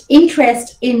interest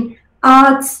in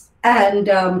arts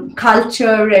and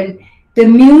culture and the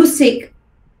music,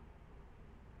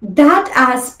 that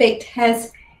aspect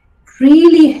has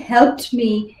really helped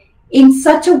me in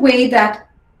such a way that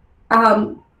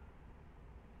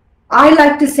I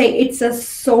like to say it's a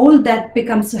soul that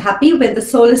becomes happy. When the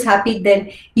soul is happy,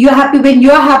 then you're happy. When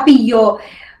you're happy, your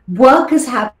work is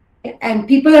happy and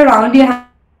people around you are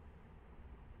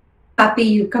happy,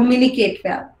 you communicate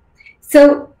well.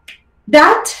 So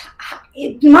that,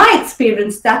 in my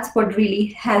experience, that's what really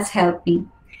has helped me.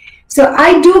 So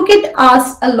I do get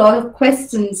asked a lot of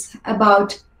questions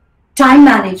about time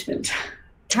management.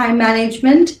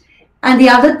 And the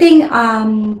other thing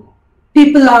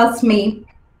people ask me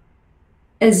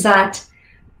is that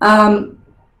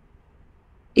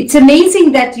it's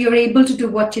amazing that you're able to do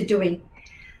what you're doing.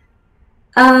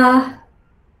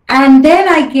 And then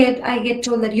I get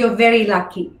told that you're very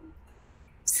lucky.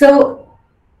 So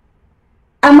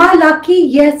am I lucky?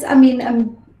 Yes, I mean,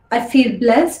 I feel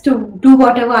blessed to do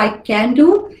whatever I can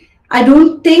do. I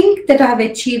don't think that I've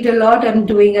achieved a lot. I'm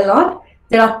doing a lot.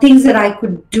 There are things that I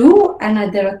could do,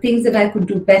 and there are things that I could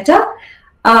do better.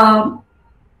 But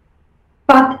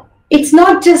it's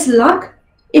not just luck.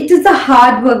 It is the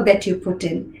hard work that you put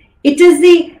in. It is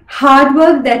the hard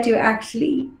work that you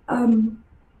actually,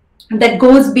 that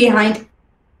goes behind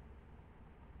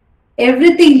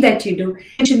everything that you do,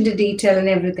 attention to detail and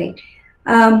everything.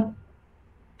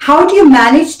 How do you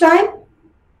manage time?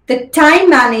 The time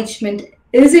management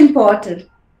is important,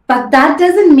 but that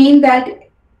doesn't mean that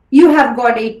you have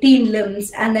got 18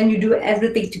 limbs and then you do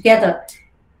everything together.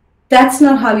 That's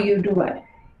not how you do it.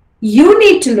 You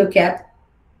need to look at,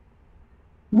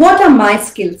 what are my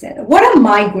skill set? What am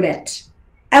I good at?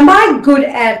 Am I good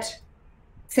at,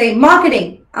 say,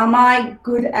 marketing? Am I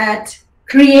good at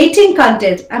creating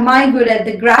content? Am I good at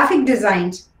the graphic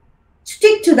designs?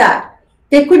 Stick to that.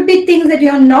 There could be things that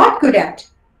you're not good at.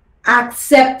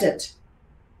 Accept it.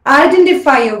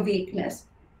 Identify your weakness.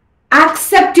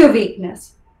 Accept your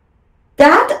weakness.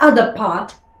 That other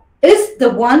part is the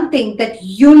one thing that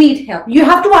you need help. You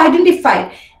have to identify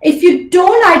it. If you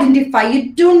don't identify,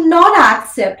 you do not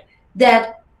accept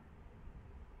that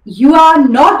you are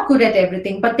not good at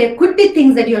everything, but there could be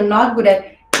things that you're not good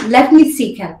at. Let me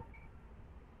seek help.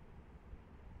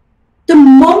 The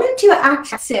moment you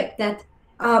accept that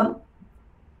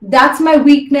that's my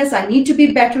weakness, I need to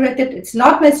be better at it, it's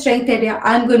not my strength area,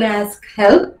 I'm going to ask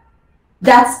help,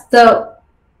 that's the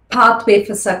pathway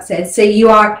for success. So you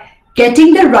are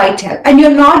getting the right help, and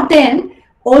you're not, then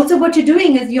also what you're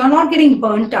doing is you're not getting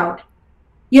burnt out.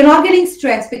 You're not getting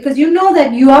stressed, because you know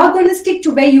that you are going to stick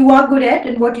to where you are good at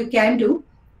and what you can do.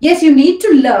 Yes, you need to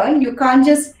learn. You can't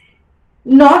just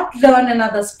not learn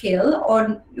another skill,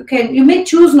 or you may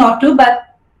choose not to,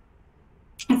 but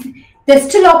there's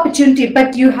still opportunity.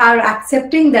 But you are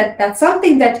accepting that that's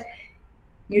something that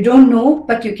you don't know,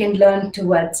 but you can learn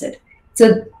towards it.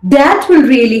 So that will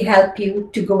really help you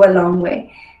to go a long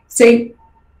way. So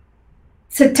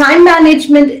time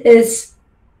management is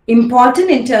important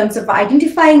in terms of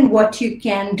identifying what you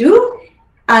can do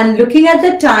and looking at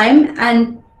the time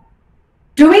and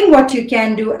doing what you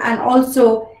can do, and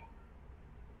also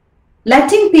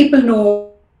letting people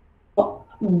know,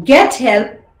 get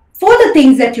help for the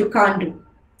things that you can't do.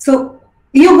 So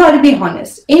you've got to be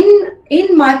honest.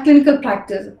 In my clinical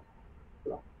practice,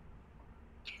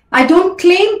 I don't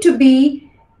claim to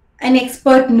be an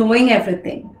expert knowing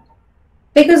everything,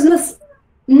 because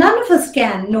none of us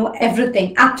can know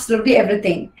everything, absolutely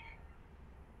everything.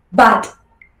 But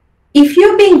if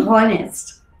you're being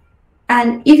honest,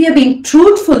 and if you're being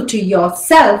truthful to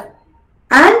yourself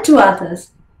and to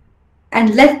others,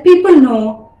 and let people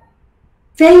know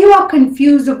where you are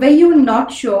confused or where you're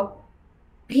not sure,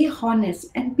 be honest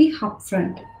and be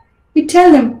upfront. You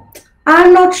tell them,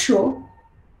 I'm not sure.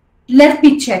 Let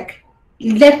me check.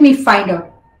 let me find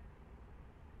out.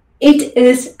 It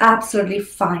is absolutely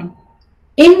fine.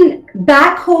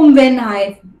 Back home, when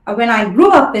I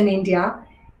grew up in India,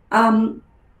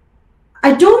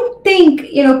 I don't think,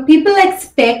 people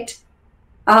expect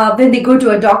when they go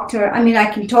to a doctor. I mean, I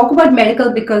can talk about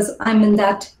medical because I'm in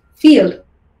that field.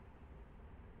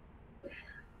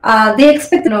 They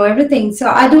expect to know everything. So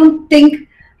I don't think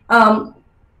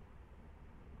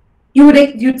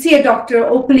you'd see a doctor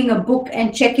opening a book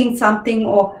and checking something,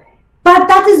 but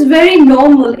that is very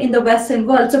normal in the Western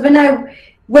world. So when I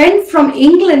went from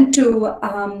England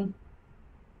from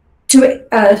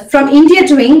India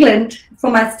to England for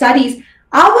my studies,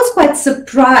 I was quite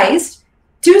surprised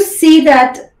to see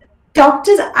that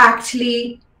doctors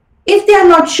actually, if they are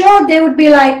not sure, they would be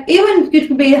like, even it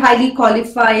could be highly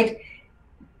qualified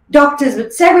doctors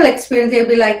with several experience, they'll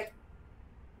be like,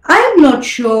 I'm not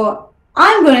sure,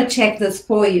 I'm going to check this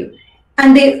for you.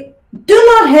 And they do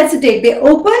not hesitate. They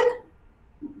open,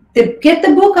 they get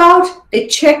the book out, they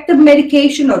check the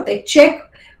medication, or they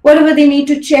check whatever they need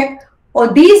to check. Or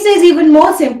these days, even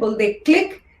more simple, they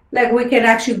click, like we can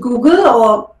actually Google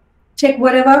or check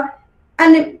whatever.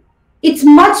 And it's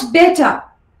much better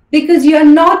because you're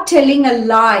not telling a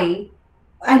lie,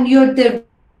 and the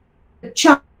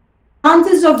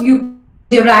chances of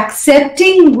you're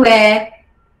accepting where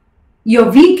your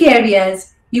weak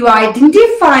areas, you are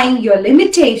identifying your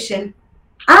limitation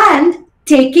and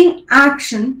taking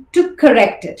action to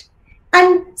correct it.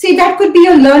 And see, that could be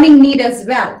your learning need as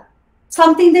well.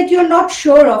 Something that you're not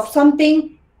sure of,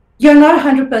 something you're not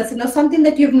 100%, or something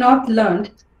that you've not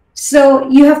learned. So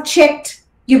you have checked,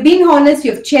 you've been honest,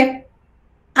 you've checked,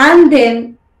 and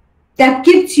then that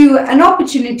gives you an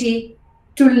opportunity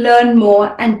to learn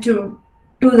more and to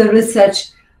do the research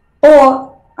or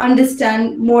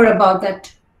understand more about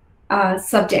that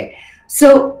subject.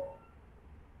 So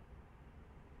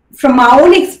from my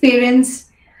own experience,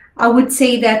 I would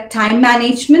say that time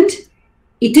management,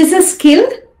 it is a skill,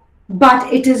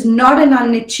 but it is not an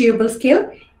unachievable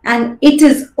skill. And it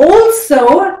is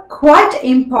also quite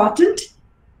important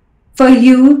for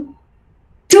you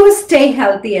to stay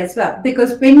healthy as well.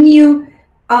 Because when you're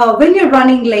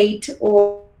running late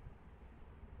or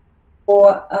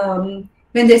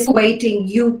when there's waiting,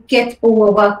 you get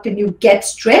overworked and you get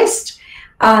stressed.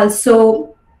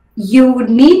 So you would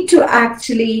need to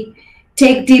actually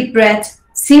take deep breaths,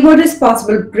 see what is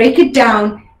possible, break it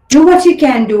down, do what you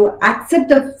can do, accept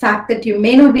the fact that you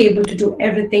may not be able to do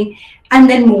everything, and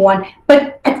then move on.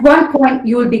 But at one point,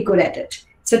 you will be good at it.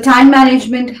 So time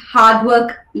management, hard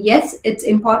work, yes, it's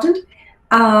important.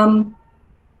 Was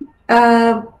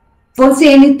there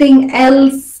anything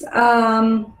else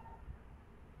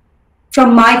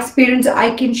from my experience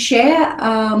I can share?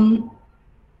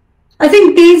 I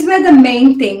think these were the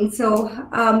main things. So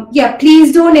yeah,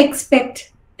 please don't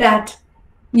expect that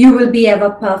you will be ever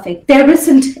perfect. There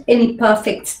isn't any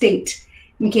perfect state.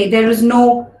 Okay, there is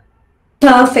no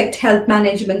perfect health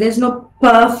management. There's no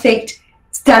perfect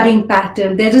studying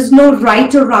pattern. There is no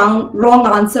right or wrong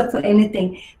answer for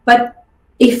anything. But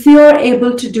if you're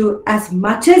able to do as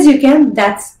much as you can,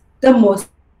 that's the most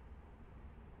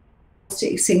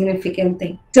significant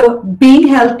thing. So being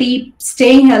healthy,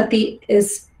 staying healthy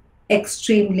is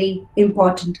extremely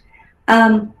important.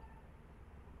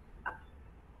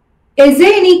 Is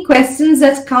there any questions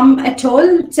that's come at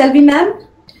all, Selvi ma'am?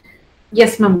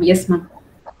 Yes, ma'am. Yes, ma'am.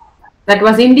 That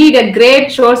was indeed a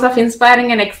great source of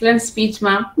inspiring and excellent speech,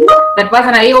 ma'am. That was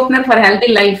an eye-opener for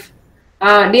healthy life.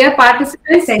 Dear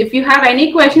participants, if you have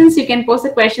any questions, you can post the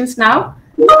questions now.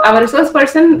 Our resource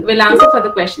person will answer for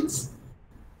the questions.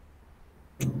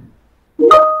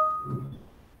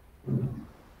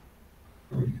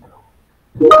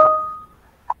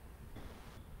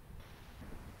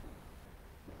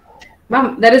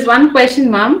 Ma'am, there is one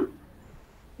question, ma'am.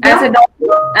 As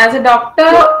a doctor,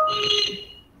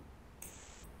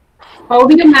 how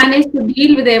do you manage to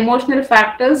deal with the emotional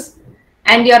factors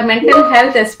and your mental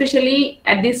health, especially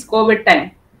at this COVID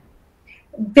time?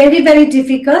 Very, very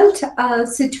difficult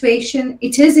situation.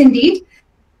 It is indeed.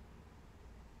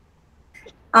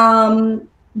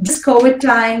 This COVID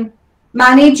time,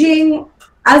 managing,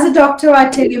 as a doctor, I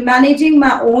tell you, managing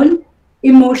my own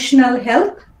emotional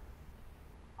health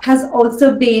has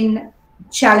also been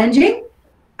challenging.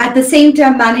 At the same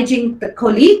time, managing the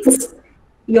colleagues,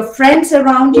 your friends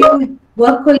around you,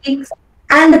 work colleagues,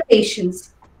 and the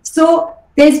patients. So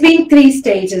there's been 3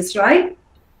 stages, right?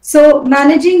 So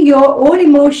managing your own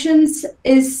emotions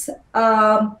is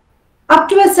up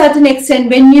to a certain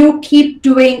extent. When you keep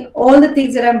doing all the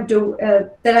things that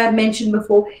I've mentioned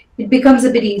before, it becomes a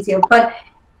bit easier. But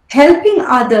helping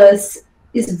others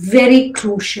is very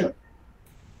crucial.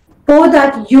 For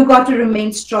that, you got to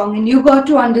remain strong and you got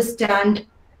to understand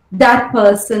that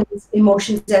person's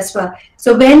emotions as well.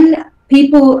 So when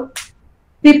people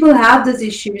have these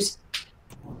issues,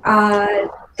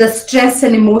 the stress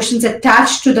and emotions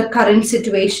attached to the current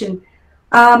situation,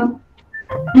 my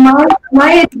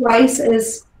advice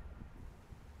is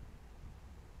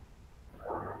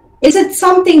it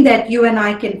something that you and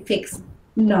I can fix?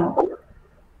 No.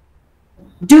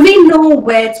 Do we know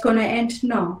where it's going to end?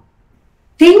 No.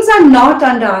 Things are not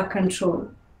under our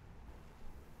control.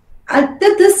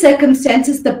 Under this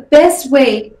circumstances, the best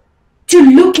way to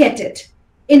look at it,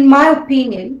 in my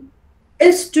opinion,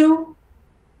 is to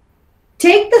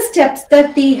take the steps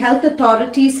that the health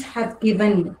authorities have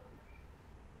given you.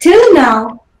 Till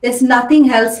now, there's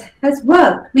nothing else has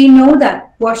worked. We know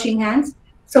that washing hands,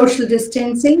 social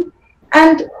distancing,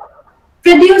 and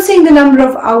reducing the number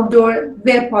of outdoor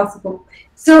where possible.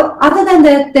 So other than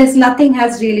that, there's nothing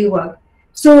has really worked.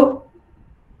 So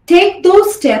take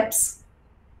those steps.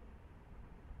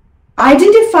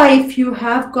 Identify if you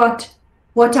have got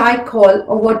what I call,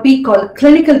 or what we call,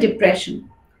 clinical depression.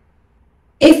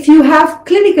 If you have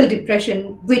clinical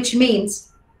depression, which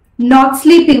means not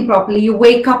sleeping properly, you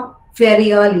wake up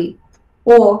very early,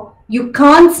 or you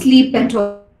can't sleep at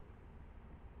all,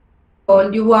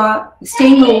 or you are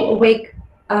staying awake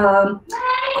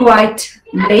quite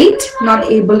late, not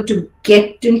able to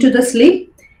get into the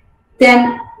sleep,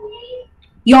 then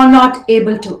you're not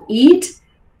able to eat.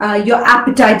 Your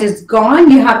appetite is gone.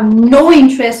 You have no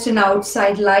interest in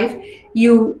outside life.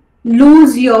 You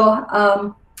lose your,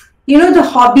 the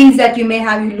hobbies that you may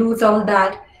have, you lose all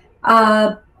that.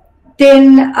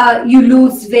 Then you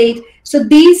lose weight. So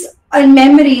these are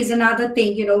memories, another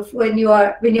thing, when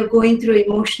you're going through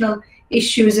emotional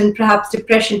issues and perhaps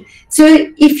depression.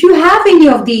 So if you have any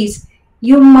of these,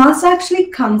 you must actually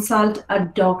consult a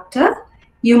doctor.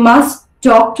 You must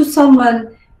talk to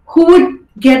someone who would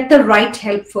get the right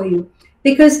help for you,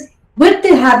 because with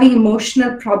the having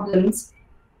emotional problems,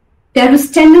 there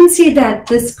is tendency that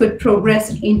this could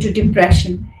progress into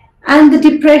depression, and the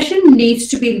depression needs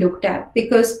to be looked at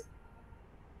because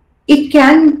it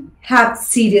can have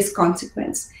serious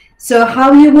consequence. So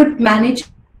how you would manage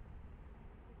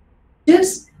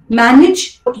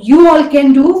what you all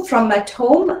can do from at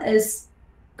home is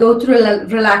go through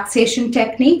relaxation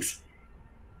techniques,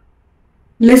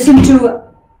 listen to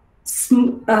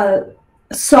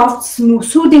soft, smooth,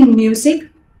 soothing music.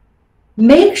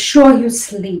 Make sure you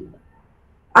sleep.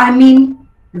 I mean,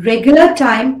 regular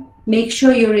time, make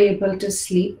sure you're able to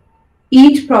sleep,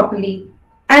 eat properly.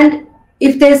 And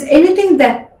if there's anything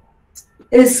that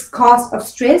is cause of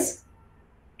stress,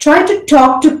 try to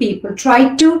talk to people,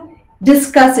 try to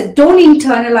discuss it. Don't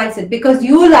internalize it, because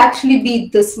you will actually be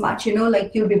this much,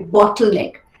 like you'll be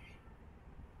bottleneck.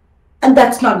 And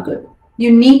that's not good.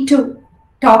 You need to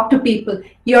talk to people.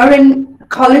 You're in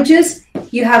colleges,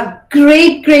 you have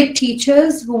great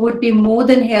teachers who would be more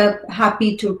than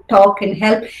happy to talk and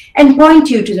help and point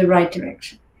you to the right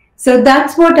direction. So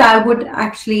that's what I would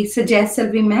actually suggest,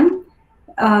 Selvi ma'am,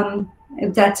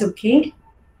 if that's okay.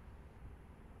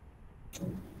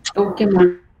 Okay,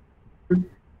 ma'am.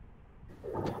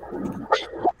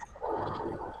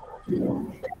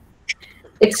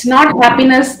 It's not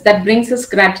happiness that brings us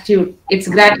gratitude. It's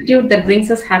gratitude that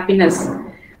brings us happiness.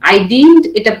 I deemed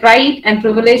it a pride and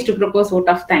privilege to propose vote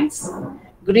of thanks.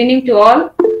 Good evening to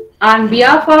all. On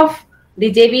behalf of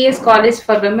the JVS College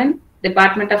for Women,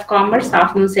 Department of Commerce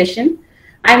afternoon session,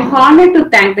 I am honored to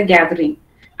thank the gathering.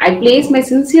 I place my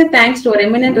sincere thanks to our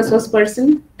eminent resource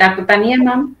person, Dr. Tania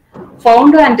ma'am,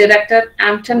 founder and director,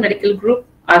 Ampton Medical Group,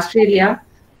 Australia,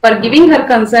 for giving her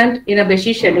consent in a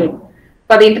BASHEER schedule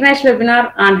for the international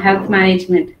webinar on health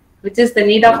management, which is the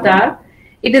need of the hour.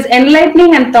 It is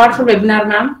enlightening and thoughtful webinar,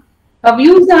 ma'am. Her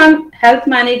views on health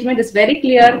management is very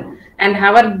clear, and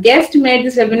our guest made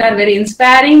this webinar very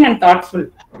inspiring and thoughtful.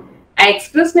 I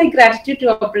express my gratitude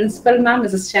to our principal, ma'am,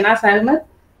 Mrs. Shanaz Ahmed,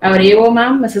 our AO,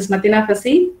 ma'am, Mrs. Matina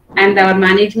Fasi, and our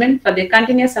management for their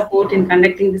continuous support in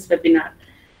conducting this webinar.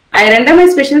 I render my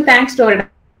special thanks to our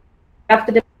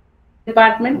adaptive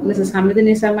department, Mrs.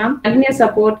 Hamidunisa ma'am, continuous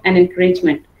support and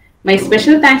encouragement. My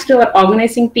special thanks to our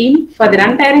organizing team for their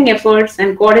untiring efforts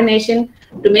and coordination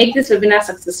to make this webinar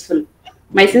successful.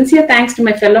 My sincere thanks to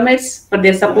my fellow mates for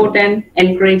their support and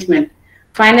encouragement.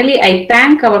 Finally, I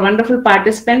thank our wonderful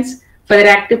participants for their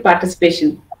active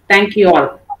participation. Thank you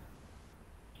all.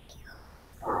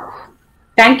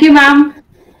 Thank you, ma'am.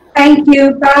 Thank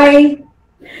you. Bye.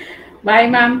 Bye,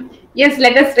 ma'am. Yes,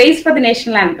 let us raise for the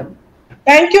national anthem.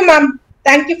 Thank you, ma'am.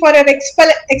 Thank you for your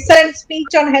excellent speech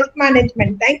on health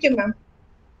management. Thank you, ma'am.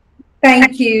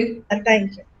 Thank you.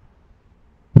 Thank you.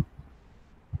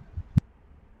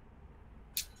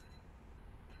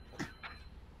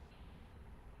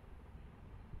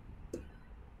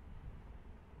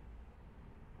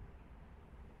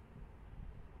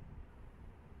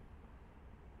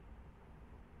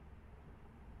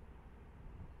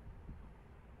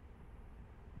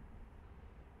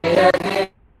 हे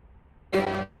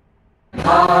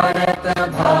भारत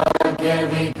भाग्य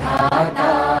विधाता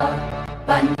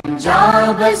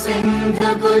पंजाब सिंध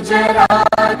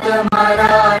गुजरात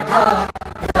मराठा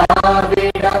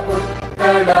द्राविड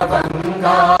उत्कल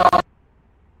बंगा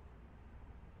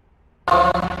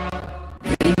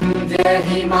विंध्य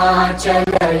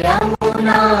हिमाचल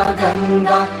यमुना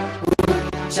गंगा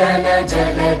उच्चल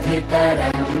जलधि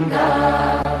तरंगा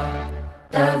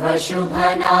तव शुभ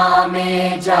नामे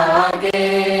जागे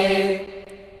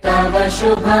तव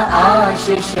शुभ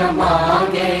आशीष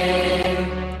मांगे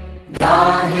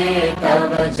गाहे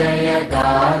तव जय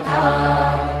गाथा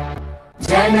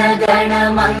जन गण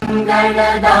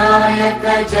मंगलदायक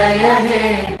जय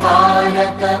हे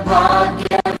भारत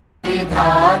भाग्य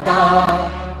विधाता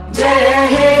जय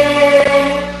हे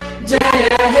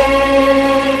जय हे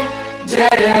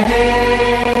जय हे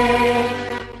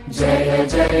जय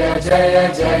जय जय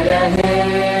जय हे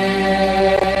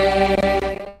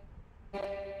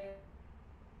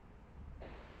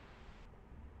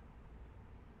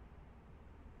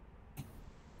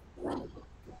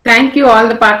Thank you all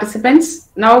the participants.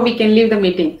 Now we can leave the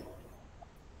meeting.